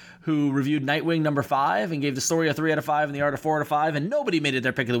 83, who reviewed Nightwing number 5 and gave the story a 3 out of 5 and the art a 4 out of 5, and nobody made it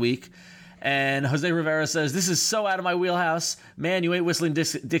their pick of the week. And Jose Rivera says, "This is so out of my wheelhouse. Man, you ain't whistling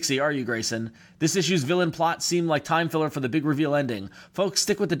Dixie, are you, Grayson? This issue's villain plot seemed like time filler for the big reveal ending. Folks,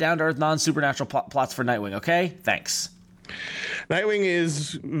 stick with the down-to-earth, non-supernatural plots for Nightwing, okay? Thanks." Nightwing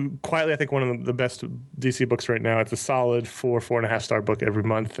is quietly, I think, one of the best DC books right now. It's a solid 4.5 star book every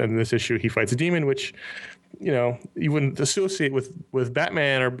month. And this issue, he fights a demon, which, you wouldn't associate with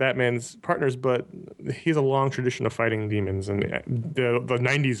Batman or Batman's partners, but he has a long tradition of fighting demons. And the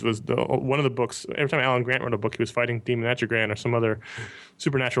 90s was one of the books. Every time Alan Grant wrote a book, he was fighting Demon Etrigan or some other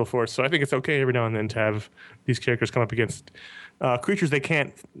supernatural force. So I think it's okay every now and then to have these characters come up against creatures they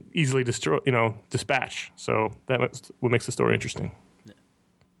can't easily dispatch. So that's what makes the story interesting.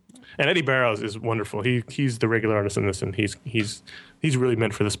 And Eddie Barrows is wonderful. He's the regular artist in this, and he's really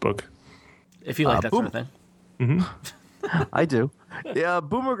meant for this book. If you like that sort of thing. Mm-hmm. I do. Yeah,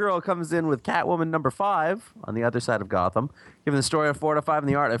 Boomer Girl comes in with Catwoman number 5 on the other side of Gotham, giving the story a 4 out of 5 and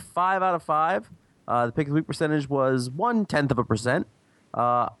the art a 5 out of 5. The pick of the week percentage was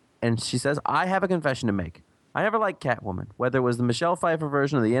 0.1%. And she says, I have a confession to make. I never liked Catwoman. Whether it was the Michelle Pfeiffer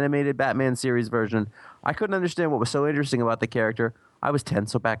version or the animated Batman series version, I couldn't understand what was so interesting about the character. I was 10,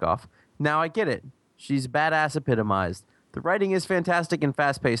 so back off. Now I get it. She's badass epitomized. The writing is fantastic and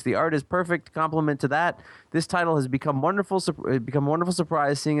fast-paced. The art is perfect complement to that. This title has become a wonderful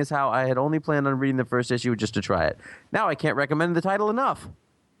surprise, seeing as how I had only planned on reading the first issue just to try it. Now I can't recommend the title enough.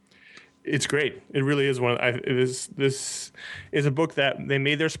 It's great. It really is one. This is a book that they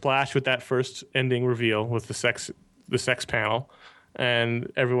made their splash with that first ending reveal with the sex panel, and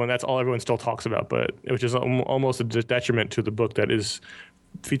that's all everyone still talks about. But which is almost a detriment to the book that is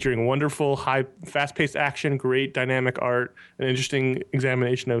featuring wonderful, fast-paced action, great dynamic art, an interesting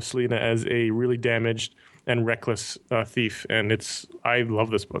examination of Selina as a really damaged and reckless thief. And I love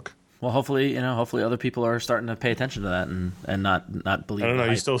this book. Well, hopefully other people are starting to pay attention to that and not believe. I don't know.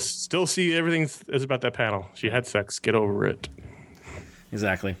 You still see everything is about that panel. She had sex. Get over it.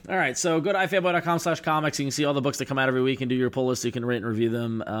 Exactly. All right. So go to ifanboy.com/comics. You can see all the books that come out every week and do your pull list. So you can rate and review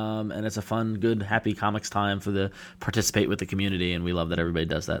them. And it's a fun, good, happy comics time participate with the community. And we love that everybody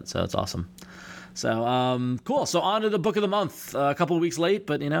does that. So it's awesome. So, cool. So on to the book of the month. A couple of weeks late,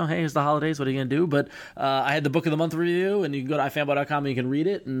 but hey, it's the holidays. What are you going to do? But I had the book of the month review, and you can go to ifanboy.com and you can read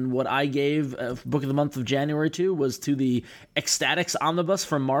it. And what I gave book of the month of January was to the Ecstatics Omnibus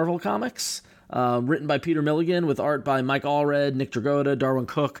from Marvel Comics. Written by Peter Milligan with art by Mike Allred, Nick Dragotta, Darwin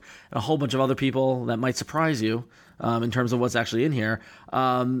Cook, and a whole bunch of other people that might surprise you in terms of what's actually in here.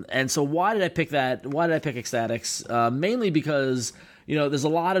 And so why did I pick that? Why did I pick Ecstatics? Mainly because there's a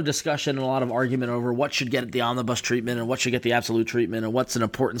lot of discussion and a lot of argument over what should get the omnibus treatment and what should get the absolute treatment and what's an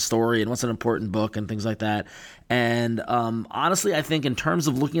important story and what's an important book and things like that. And honestly, I think in terms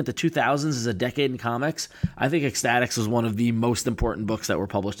of looking at the 2000s as a decade in comics, I think Ecstatics was one of the most important books that were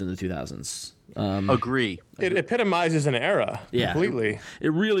published in the 2000s. Agree. It epitomizes an era completely.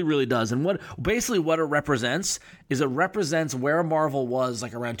 It really, really does. And what it represents is where Marvel was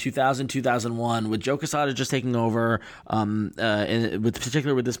like around 2000, 2001 with Joe Quesada just taking over,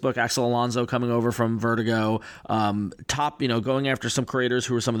 particularly with this book, Axel Alonso coming over from Vertigo, going after some creators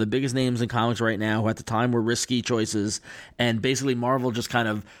who are some of the biggest names in comics right now, who at the time were risky choices, and basically Marvel just kind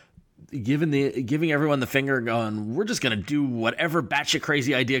of giving everyone the finger and going, we're just going to do whatever batshit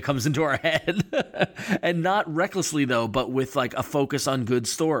crazy idea comes into our head. And not recklessly, though, but with like a focus on good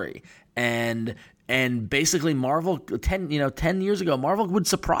story. And basically Marvel, 10 years ago, Marvel would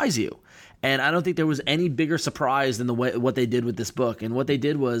surprise you. And I don't think there was any bigger surprise than what they did with this book. And what they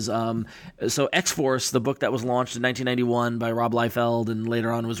did was, so X-Force, the book that was launched in 1991 by Rob Liefeld and later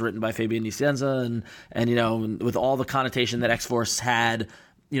on was written by Fabian Nicieza, and with all the connotation that X-Force had,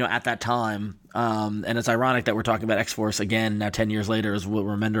 at that time, and it's ironic that we're talking about X-Force again now 10 years later, is what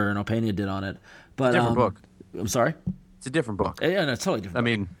Remender and Opeña did on it. But different book. I'm sorry? It's a different book. Yeah, no, it's totally different. I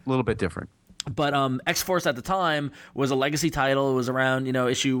mean, a little bit different. But X-Force at the time was a legacy title. It was around,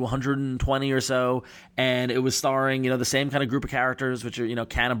 issue 120 or so, and it was starring, the same kind of group of characters, which are,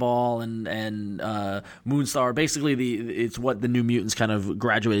 Cannonball and Moonstar. Basically, it's what the New Mutants kind of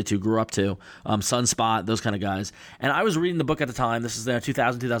grew up to. Sunspot, those kind of guys. And I was reading the book at the time. This is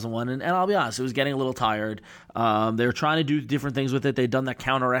 2000, 2001, and I'll be honest, it was getting a little tired. They were trying to do different things with it. They'd done that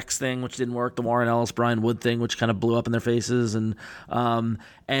Counter X thing, which didn't work. The Warren Ellis, Brian Wood thing, which kind of blew up in their faces, and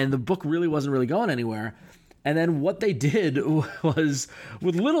the book really wasn't really going anywhere. And then what they did was,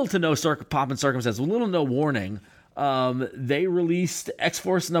 with little to no pomp and circumstance, with little to no warning, they released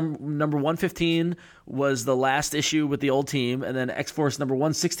X-Force number 115 was the last issue with the old team, and then X-Force number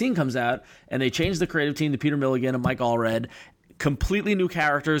 116 comes out, and they changed the creative team to Peter Milligan and Mike Allred. Completely new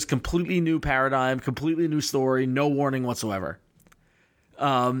characters, completely new paradigm, completely new story, no warning whatsoever.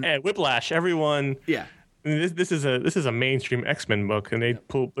 And Whiplash, everyone. Yeah. I mean, this is a mainstream X-Men book, and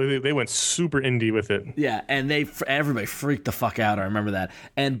they went super indie with it. Yeah, and everybody freaked the fuck out. I remember that.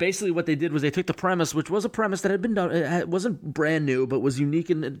 And basically, what they did was they took the premise, which was a premise that had been done. It wasn't brand new, but was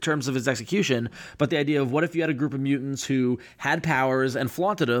unique in terms of its execution. But the idea of what if you had a group of mutants who had powers and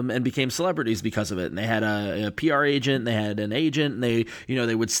flaunted them and became celebrities because of it. And they had a PR agent, they had an agent, and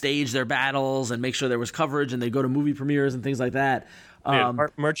they would stage their battles and make sure there was coverage, and they'd go to movie premieres and things like that.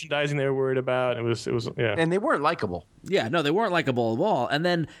 Merchandising they were worried about. It was yeah. And they weren't likable. Yeah, no, they weren't likable at all. And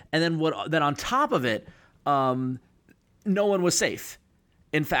then on top of it, no one was safe.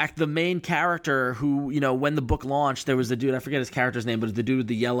 In fact, the main character who, when the book launched, there was the dude, I forget his character's name, but it's the dude with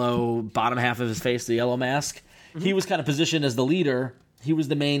the yellow bottom half of his face, the yellow mask. Mm-hmm. He was kind of positioned as the leader. He was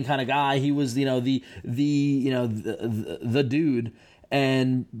the main kind of guy. He was, the dude.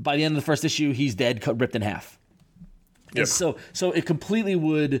 And by the end of the first issue, he's dead, ripped in half. Yep. So it completely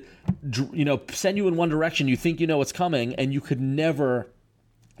would, send you in one direction. You think you know what's coming, and you could never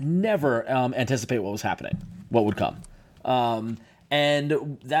anticipate what was happening, what would come.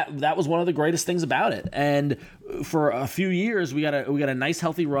 And that was one of the greatest things about it. And for a few years, we got a nice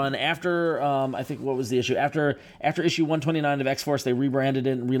healthy run. After I think what was the issue? After issue 129 of X-Force, they rebranded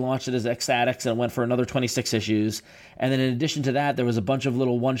it and relaunched it as X-Statix, and it went for another 26 issues. And then in addition to that, there was a bunch of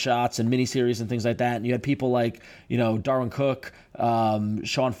little one-shots and miniseries and things like that. And you had people like Darwin Cook,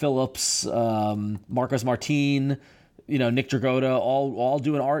 Sean Phillips, Marcos Martin, Nick Dragotta, all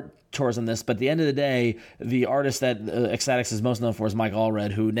doing art tours on this. But at the end of the day, the artist that X-Statix is most known for is Mike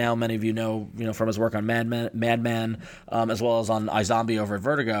Allred, who now many of you know from his work on Madman, as well as on iZombie over at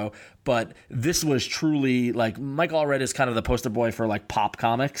Vertigo. But this was truly like Mike Allred is kind of the poster boy for like pop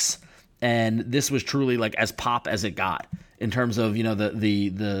comics, and this was truly like as pop as it got. In terms of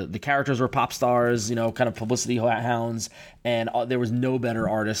the characters were pop stars, kind of publicity hounds, and there was no better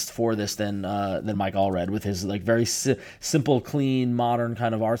artist for this than Mike Allred with his like very simple, clean, modern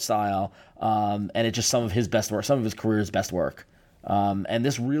kind of art style, and it's just some of his best work, some of his career's best work. And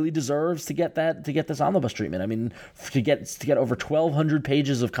this really deserves to get this omnibus treatment. I mean, to get over 1,200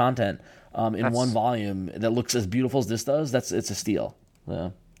 pages of content in one volume that looks as beautiful as this does, it's a steal.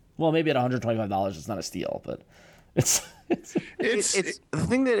 Yeah. Well, maybe at $125, it's not a steal, but it's the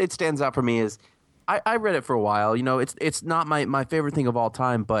thing that it stands out for me is I read it for a while. It's not my favorite thing of all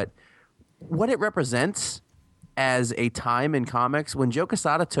time, but what it represents as a time in comics when Joe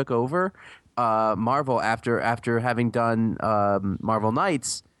Quesada took over Marvel after having done Marvel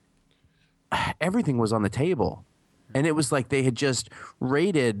Knights, everything was on the table, and it was like they had just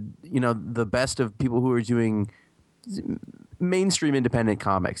rated the best of people who were doing mainstream independent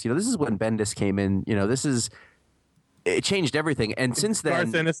comics. This is when Bendis came in. It changed everything, and since then,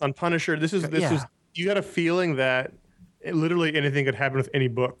 Garth Ennis on Punisher. This was. You got a feeling that literally anything could happen with any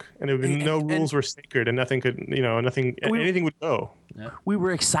book, and no rules were sacred, and nothing could, anything would go. Yeah. We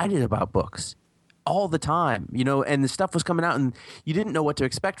were excited about books all the time, and the stuff was coming out, and you didn't know what to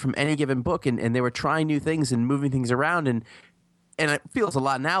expect from any given book, and they were trying new things and moving things around, and it feels a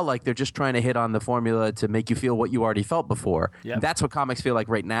lot now like they're just trying to hit on the formula to make you feel what you already felt before. Yep. That's what comics feel like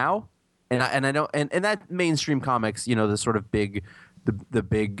right now. And I know, and that mainstream comics, the sort of big, the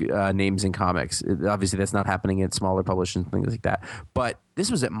big names in comics. Obviously, that's not happening at smaller publishers and things like that. But this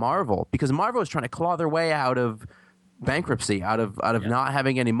was at Marvel, because Marvel was trying to claw their way out of bankruptcy, out of not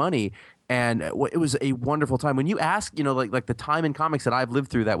having any money. And it was a wonderful time. When you ask, like the time in comics that I've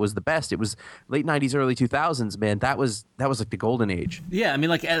lived through that was the best, it was late 90s, early 2000s, man. That was like the golden age. Yeah, I mean,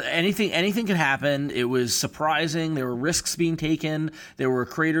 like anything could happen. It was surprising. There were risks being taken. There were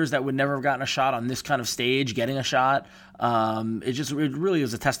creators that would never have gotten a shot on this kind of stage getting a shot. It really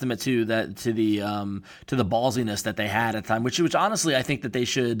was a testament to the ballsiness that they had at the time, which honestly I think that they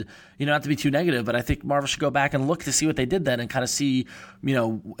should, not to be too negative, but I think Marvel should go back and look to see what they did then and kind of see,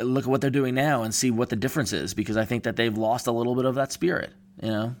 look at what they're doing now and see what the difference is, because I think that they've lost a little bit of that spirit,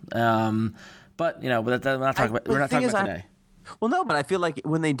 but we're not talking about today. Well, no, but I feel like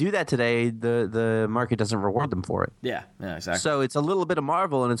when they do that today, the market doesn't reward them for it. Yeah, exactly. So it's a little bit of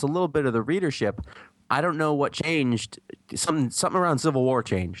Marvel and it's a little bit of the readership. I don't know what changed. Something around Civil War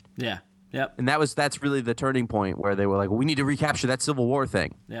changed. Yeah. Yep. And that's really the turning point where they were like, well, we need to recapture that Civil War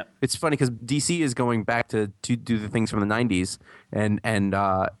thing. Yep. It's funny because DC is going back to do the things from the 90s, and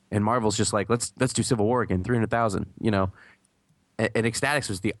Marvel's just like, let's do Civil War again, 300,000. And X-Statix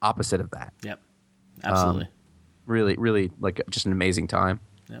was the opposite of that. Yep. Absolutely. Really, really, like just an amazing time.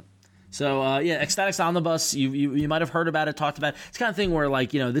 Yep. So, X-Statix Omnibus, you might have heard about it, talked about it. It's the kind of thing where,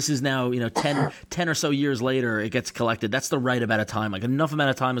 like, this is now, 10 or so years later, it gets collected. That's the right amount of time. Like, enough amount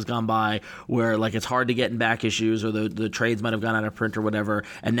of time has gone by where, like, it's hard to get in back issues or the trades might have gone out of print or whatever.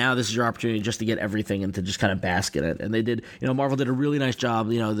 And now this is your opportunity just to get everything and to just kind of bask in it. And they did, Marvel did a really nice job.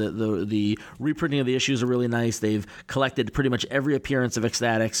 The reprinting of the issues are really nice. They've collected pretty much every appearance of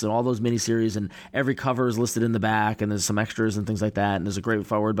X-Statix and all those miniseries, and every cover is listed in the back, and there's some extras and things like that. And there's a great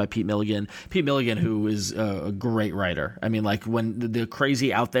foreword by Pete Milligan, who is a great writer. I mean, like, when the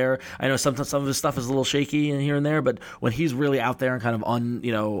crazy out there, I know some of his stuff is a little shaky here and there, but when he's really out there and kind of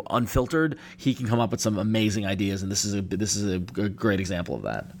unfiltered, he can come up with some amazing ideas, and this is a great example of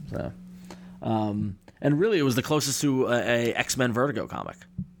that. So, and really, it was the closest to a X-Men Vertigo comic.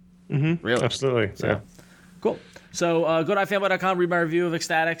 Mm-hmm. Really, absolutely. So, yeah. Cool. So go to ifanboy.com, read my review of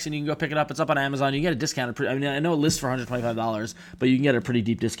Ecstatics, and you can go pick it up. It's up on Amazon. You can get a discount. I mean, I know it lists for $125, but you can get a pretty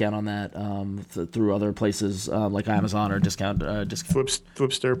deep discount on that through other places like Amazon or discount.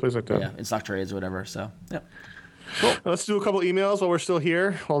 Flipster, places like that. Yeah, in stock trades or whatever. So, yeah. Cool. Let's do a couple emails while we're still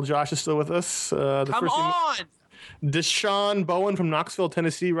here, while Josh is still with us. Come on! Deshaun Bowen from Knoxville,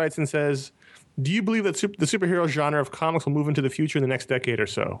 Tennessee writes and says, do you believe that the superhero genre of comics will move into the future in the next decade or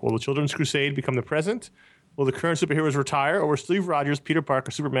so? Will the Children's Crusade become the present? Will the current superheroes retire, or will Steve Rogers, Peter Parker,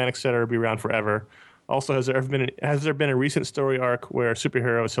 Superman, etc. be around forever? Also, has there been a recent story arc where a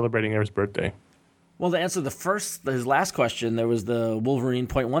superhero is celebrating his birthday? Well, to answer his last question, there was the Wolverine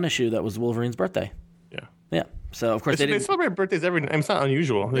 .1 issue that was Wolverine's birthday. Yeah. Yeah. So of course they celebrate birthdays every. It's not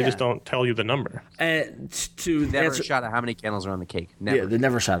unusual. They just don't tell you the number. And to Never answer, shot at how many candles are on the cake. Never. Yeah, they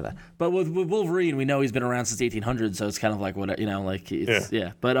never shot at that. But with Wolverine, we know he's been around since 1800, so it's kind of like what like it's,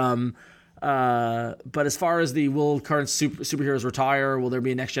 yeah. But as far as will current superheroes retire? Will there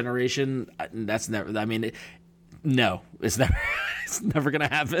be a next generation? That's never. I mean, no, it's never. It's never gonna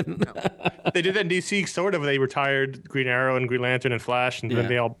happen. No. They did that in DC, sort of. They retired Green Arrow and Green Lantern and Flash, and then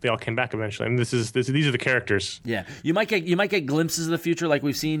they all came back eventually. And these are the characters. Yeah, you might get glimpses of the future, like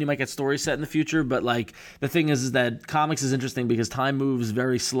we've seen. You might get stories set in the future, but like the thing is that comics is interesting because time moves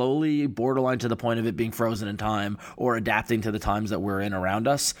very slowly, borderline to the point of it being frozen in time or adapting to the times that we're in around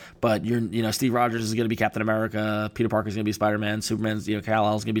us. But Steve Rogers is going to be Captain America, Peter Parker is going to be Spider-Man, Superman's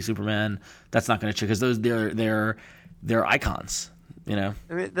Kal-El's going to be Superman. That's not going to change because those they're icons. I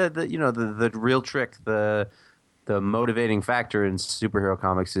mean, the real trick, the motivating factor in superhero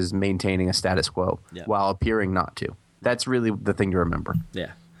comics is maintaining a status quo while appearing not to. That's really the thing to remember.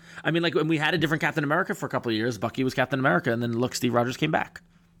 Yeah, I mean, like when we had a different Captain America for a couple of years, Bucky was Captain America, and then look, Steve Rogers came back.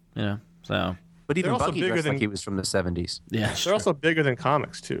 So. But even Bucky dressed like he was from the 70s. Yeah, they're also bigger than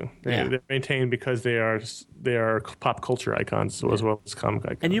comics too. They're maintained because they are pop culture icons as well as comic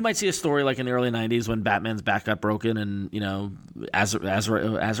icons. And you might see a story like in the early '90s when Batman's back got broken, and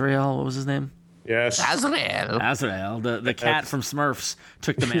Azrael, what was his name? Yes, Azrael, the cat from Smurfs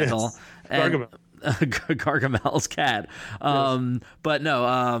took the mantle. Gargamel. Gargamel's cat. But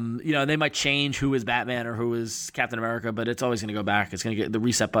no, they might change who is Batman or who is Captain America, but it's always going to go back. It's going to get the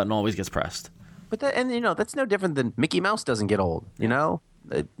reset button always gets pressed. But that's no different than Mickey Mouse doesn't get old. None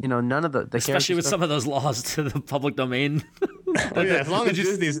of the especially with some of those laws to the public domain. As long as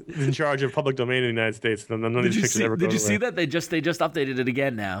Disney's in charge of public domain in the United States, then none of these pictures ever go Did you see that they just updated it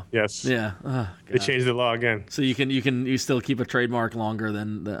again now? Yes. Yeah. Oh, they changed the law again. So you still keep a trademark longer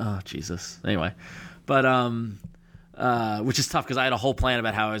than Jesus. Anyway, but which is tough because I had a whole plan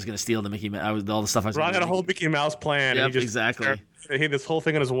about how I was going to steal the Mickey Mouse. All the stuff I was. Ron had a whole Mickey Mouse plan. Yep, and he just exactly. He had this whole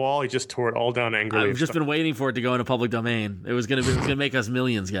thing on his wall. He just tore it all down angrily. I've just been waiting for it to go into public domain. It was going to make us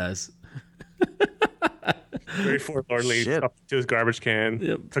millions, guys. Very forlornly stuffed it to his garbage can.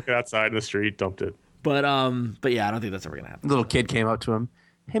 Yep. Took it outside in the street, dumped it. But yeah, I don't think that's ever going to happen. Little kid came up to him.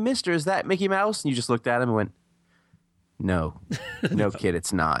 Hey, mister, is that Mickey Mouse? And you just looked at him and went, no, kid,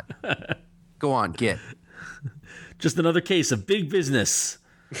 it's not. Go on, get. Just another case of big business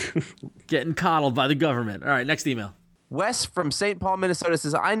getting coddled by the government. All right, next email. Wes from St. Paul, Minnesota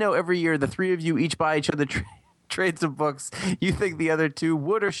says, I know every year the three of you each buy each other trades of books you think the other two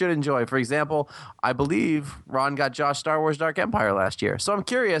would or should enjoy. For example, I believe Ron got Josh Star Wars Dark Empire last year. So I'm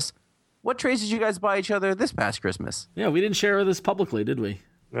curious, what trades did you guys buy each other this past Christmas? Yeah, we didn't share this publicly, did we?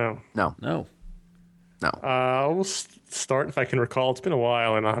 No. We'll start if I can recall. It's been a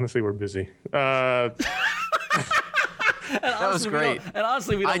while, and honestly, we're busy. That was great. And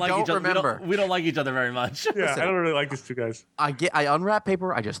honestly, we don't like each other. Remember. We don't like each other very much. Yeah, listen, I don't really like these two guys. I unwrap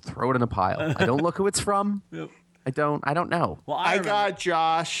paper. I just throw it in a pile. I don't look who it's from. Yep. I don't know. Well, I got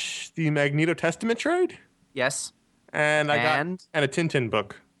Josh the Magneto Testament trade. Yes. And I got a Tintin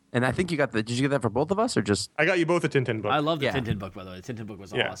book. And I think you got did you get that for both of us or just? I got you both a Tintin book. I love the Tintin book, by the way. The Tintin book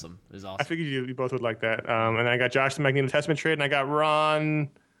was awesome. It was awesome. I figured you both would like that. And I got Josh the Magneto Testament trade, and I got Ron.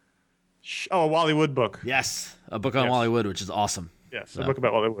 A Wally Wood book. Yes, a book on Wally Wood, which is awesome. Yes, a book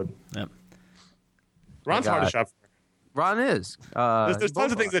about Wally Wood. Yep. Ron's hard to shop for. Ron is. There's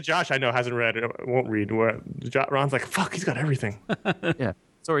tons of things that Josh I know hasn't read or won't read. Where Ron's like, fuck, he's got everything. Yeah.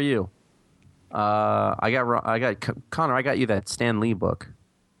 So are you. I got Connor. I got you that Stan Lee book.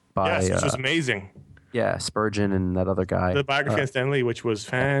 Yes, which was amazing. Yeah, Spurgeon and that other guy. The biography of Stan Lee, which was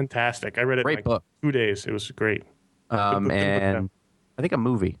fantastic. I read it in book. 2 days. It was great. And I think a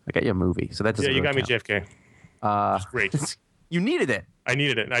movie. I got you a movie, so that doesn't. Yeah, you really got count. me JFK. Great. You needed it. I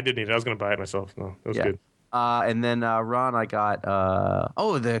needed it. I did need it. I was going to buy it myself. No, it was good. And then Ron, I got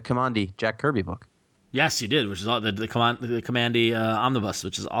the Commandi Jack Kirby book. Yes, you did, which is the Commandi Omnibus,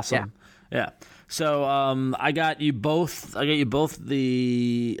 which is awesome. Yeah. So I got you both. I got you both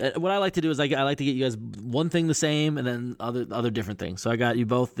the. What I like to do is I like to get you guys one thing the same and then other different things. So I got you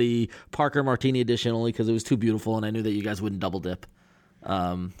both the Parker Martini edition only because it was too beautiful and I knew that you guys wouldn't double dip.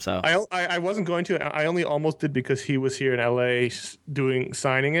 So I wasn't going to. I only almost did because he was here in LA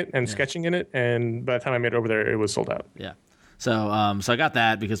signing it and sketching in it, and by the time I made it over there, it was sold out. Yeah. So so I got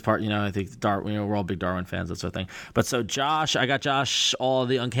that because I think we're all big Darwin fans, that sort of thing. But so Josh, I got Josh all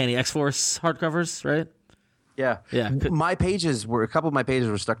the Uncanny X-Force hardcovers, right? Yeah. Yeah. A couple of my pages were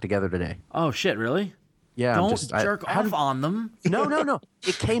stuck together today. Oh shit, really? Yeah. Don't jerk off on them. No.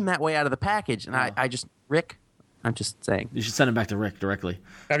 It came that way out of the package, and Rick, I'm just saying. You should send them back to Rick directly.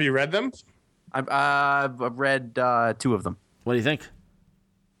 Have you read them? I've read 2 of them. What do you think?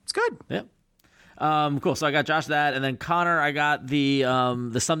 It's good. Yeah. Cool. So I got Josh that, and then Connor, I got the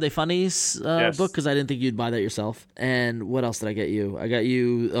Someday Funnies book because I didn't think you'd buy that yourself. And what else did I get you? I got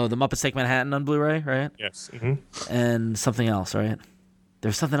you the Muppets Take Manhattan on Blu-ray, right? Yes. Mm-hmm. And something else, right?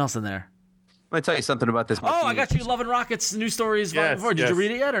 There's something else in there. Let me tell you something about this. Oh, I got you Love and Rockets New Stories Volume 4. Did you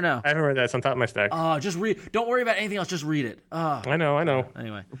read it yet or no? I haven't read that. It's on top of my stack. Oh, just read. Don't worry about anything else. Just read it. I know.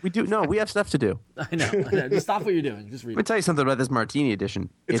 Anyway. We have stuff to do. I know. Just stop what you're doing. Just read it. Let me tell you something about this Martini edition.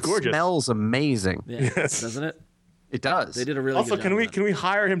 It's gorgeous. It smells amazing. Yeah, Yes. Doesn't it? It does. They did a really Also, good job. can we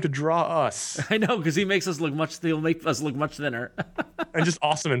hire him to draw us? I know, because he makes us look he'll make us look much thinner. And just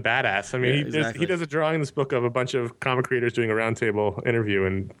awesome and badass. I mean, he does a drawing in this book of a bunch of comic creators doing a roundtable interview,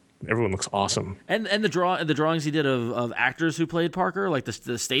 and everyone looks awesome. And the drawings he did of actors who played Parker, like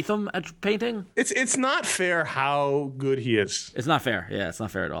the Statham painting. It's not fair how good he is. It's not fair. Yeah, it's not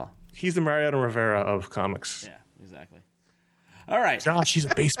fair at all. He's the Mariano Rivera of comics. Yeah, exactly. All right. Josh, he's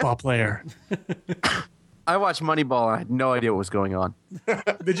a baseball player. I watched Moneyball and I had no idea what was going on.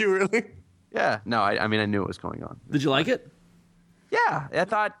 Did you really? Yeah. No, I mean, I knew what was going on. Did you like it? Yeah. I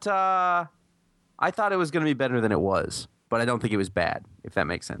thought it was going to be better than it was, but I don't think it was bad, if that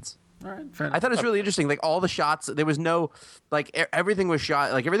makes sense. All right. Fair enough. I thought it was really interesting. Like all the shots, there was no, everything was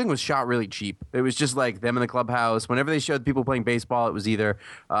shot really cheap. It was just like them in the clubhouse. Whenever they showed people playing baseball, it was either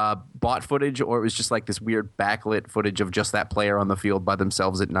bought footage or it was just like this weird backlit footage of just that player on the field by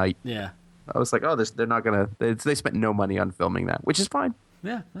themselves at night. Yeah. I was like, they're not going to, they spent no money on filming that, which is fine.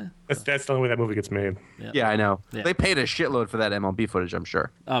 Yeah. That's the only way that movie gets made. Yeah, I know. Yeah. They paid a shitload for that MLB footage, I'm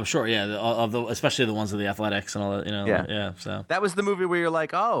sure. I'm sure. Yeah, especially the ones of the Athletics and all that. Yeah. So that was the movie where you're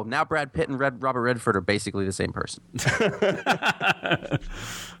like, oh, now Brad Pitt and Robert Redford are basically the same person.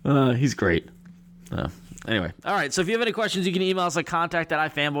 He's great. Anyway, all right. So if you have any questions, you can email us at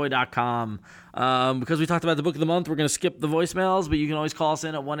contact@ifanboy.com. Because we talked about the book of the month, we're going to skip the voicemails, but you can always call us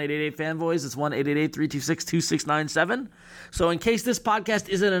in at 1-888-FANBOYS. It's 1-888-326-2697. So in case this podcast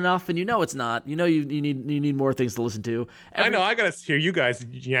isn't enough, and you know it's not, you need more things to listen to. I know. I got to hear you guys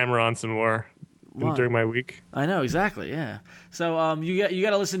yammer on some more during my week. I know, exactly. Yeah. So you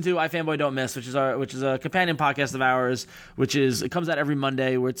got to listen to iFanboy Don't Miss, which is a companion podcast of ours, it comes out every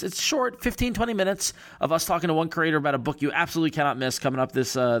Monday, where it's short, 15-20 minutes of us talking to one creator about a book you absolutely cannot miss coming up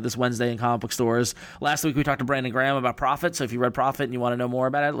this Wednesday in comic book stores. Last week we talked to Brandon Graham about Prophet, so if you read Prophet and you want to know more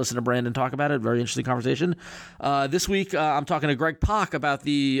about it, listen to Brandon talk about it. Very interesting conversation. This week I'm talking to Greg Pak about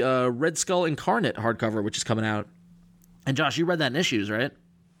the Red Skull Incarnate hardcover, which is coming out. And Josh, you read that in Issues, right?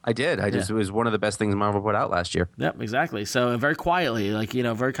 I did. It was one of the best things Marvel put out last year. Yep, exactly. So very quietly,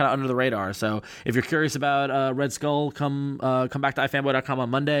 very kind of under the radar. So if you're curious about Red Skull, come back to ifanboy.com on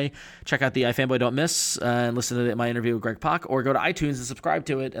Monday. Check out the iFanboy Don't Miss and listen to my interview with Greg Pak, or go to iTunes and subscribe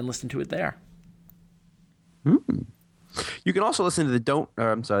to it and listen to it there. You can also listen to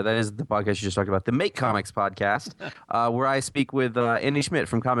that is the podcast you just talked about, the Make Comics podcast, where I speak with Andy Schmidt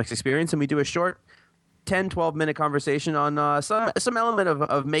from Comics Experience, and we do a short 10-12 minute conversation on some element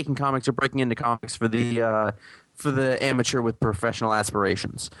of making comics or breaking into comics for the amateur with professional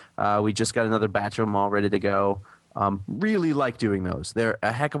aspirations. We just got another batch of them all ready to go. Really like doing those. They're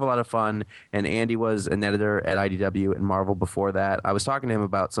a heck of a lot of fun, and Andy was an editor at IDW and Marvel before that. I was talking to him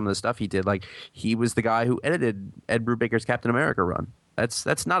about some of the stuff he did. Like, he was the guy who edited Ed Brubaker's Captain America run.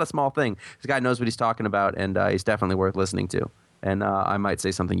 That's not a small thing. This guy knows what he's talking about, and he's definitely worth listening to. And I might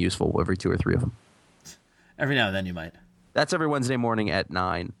say something useful every 2 or 3 of them. Every now and then you might. That's every Wednesday morning at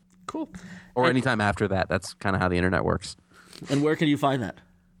 9. Cool. Or anytime after that. That's kind of how the internet works. And where can you find that?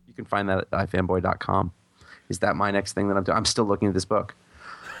 You can find that at ifanboy.com. Is that my next thing that I'm doing? I'm still looking at this book.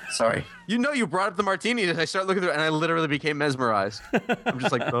 Sorry. You brought up the martini, and I started looking through it, and I literally became mesmerized. I'm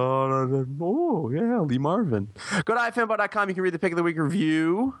just like, oh yeah, Lee Marvin. Go to ifanboy.com. You can read the Pick of the Week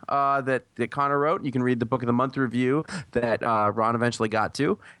review that Connor wrote. You can read the Book of the Month review that Ron eventually got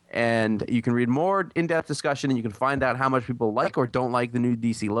to. And you can read more in-depth discussion, and you can find out how much people like or don't like the new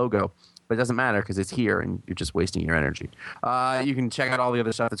DC logo. but it doesn't matter because it's here and you're just wasting your energy. You can check out all the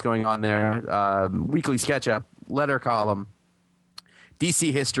other stuff that's going on there. Weekly sketch up, letter column,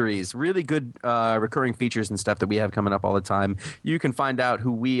 DC histories, really good recurring features and stuff that we have coming up all the time. You can find out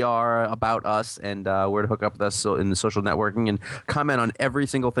who we are, about us, and where to hook up with us in the social networking and comment on every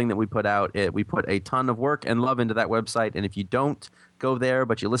single thing that we put out. We put a ton of work and love into that website, and if you don't go there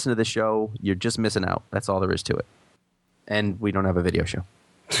but you listen to the show, you're just missing out. That's all there is to it. And we don't have a video show.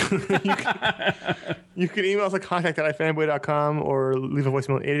 You can email us at contact@ifanboy.com or leave a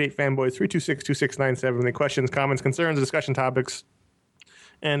voicemail at 88fanboys 326-2697 with any questions, comments, concerns, discussion topics.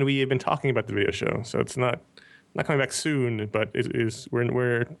 And we have been talking about the video show, so it's not coming back soon, but it is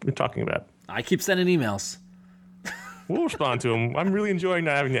we're talking about it. I keep sending emails. We'll respond to them. I'm really enjoying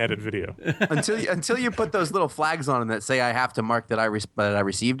not having to edit video. until you put those little flags on them that say I have to mark that I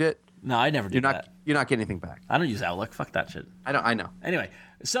received it. No, I never do that. You're not getting anything back. I don't use Outlook. Fuck that shit. I know. Anyway,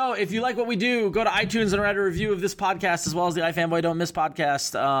 so if you like what we do, go to iTunes and write a review of this podcast as well as the iFanboy Don't Miss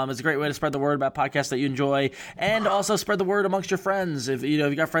podcast. It's a great way to spread the word about podcasts that you enjoy, and also spread the word amongst your friends. If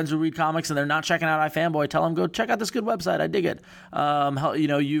you got friends who read comics and they're not checking out iFanboy, tell them go check out this good website. I dig it.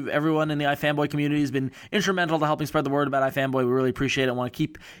 Everyone in the iFanboy community has been instrumental to helping spread the word about iFanboy. We really appreciate it. Want to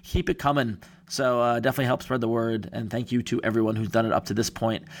keep it coming. So definitely help spread the word, and thank you to everyone who's done it up to this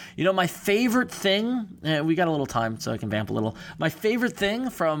point. My favorite thing, we got a little time, so I can vamp a little. My favorite thing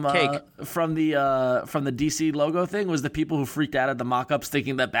from the DC logo thing was the people who freaked out at the mock-ups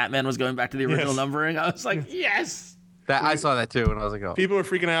thinking that Batman was going back to the original numbering. I was like, yes. I saw that too, and I was like, oh. People were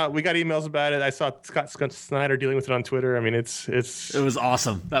freaking out. We got emails about it. I saw Scott Snyder dealing with it on Twitter. I mean, it was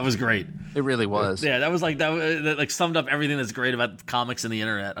awesome. That was great. It really was. Yeah, that summed up everything that's great about comics and the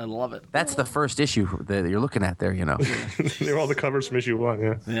internet. I love it. That's the first issue that you're looking at there, They're all the covers from issue 1,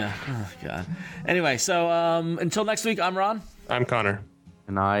 yeah. Yeah. Oh, God. Anyway, so until next week, I'm Ron. I'm Connor.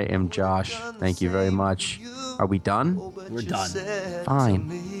 And I am Josh. Thank you very much. Are we done? We're done.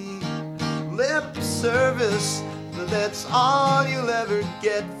 Fine. Lip service, that's all you'll ever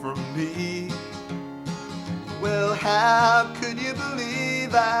get from me. Well, how could you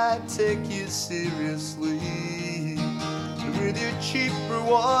believe I'd take you seriously? With your cheap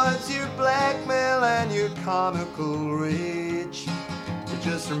rewards, your blackmail, and your comical rage. But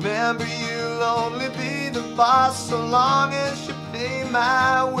just remember, you'll only be the boss so long as you pay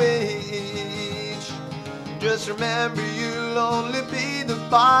my wage. Just remember, you'll only be the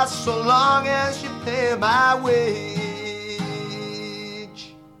boss so long as you pay my wage.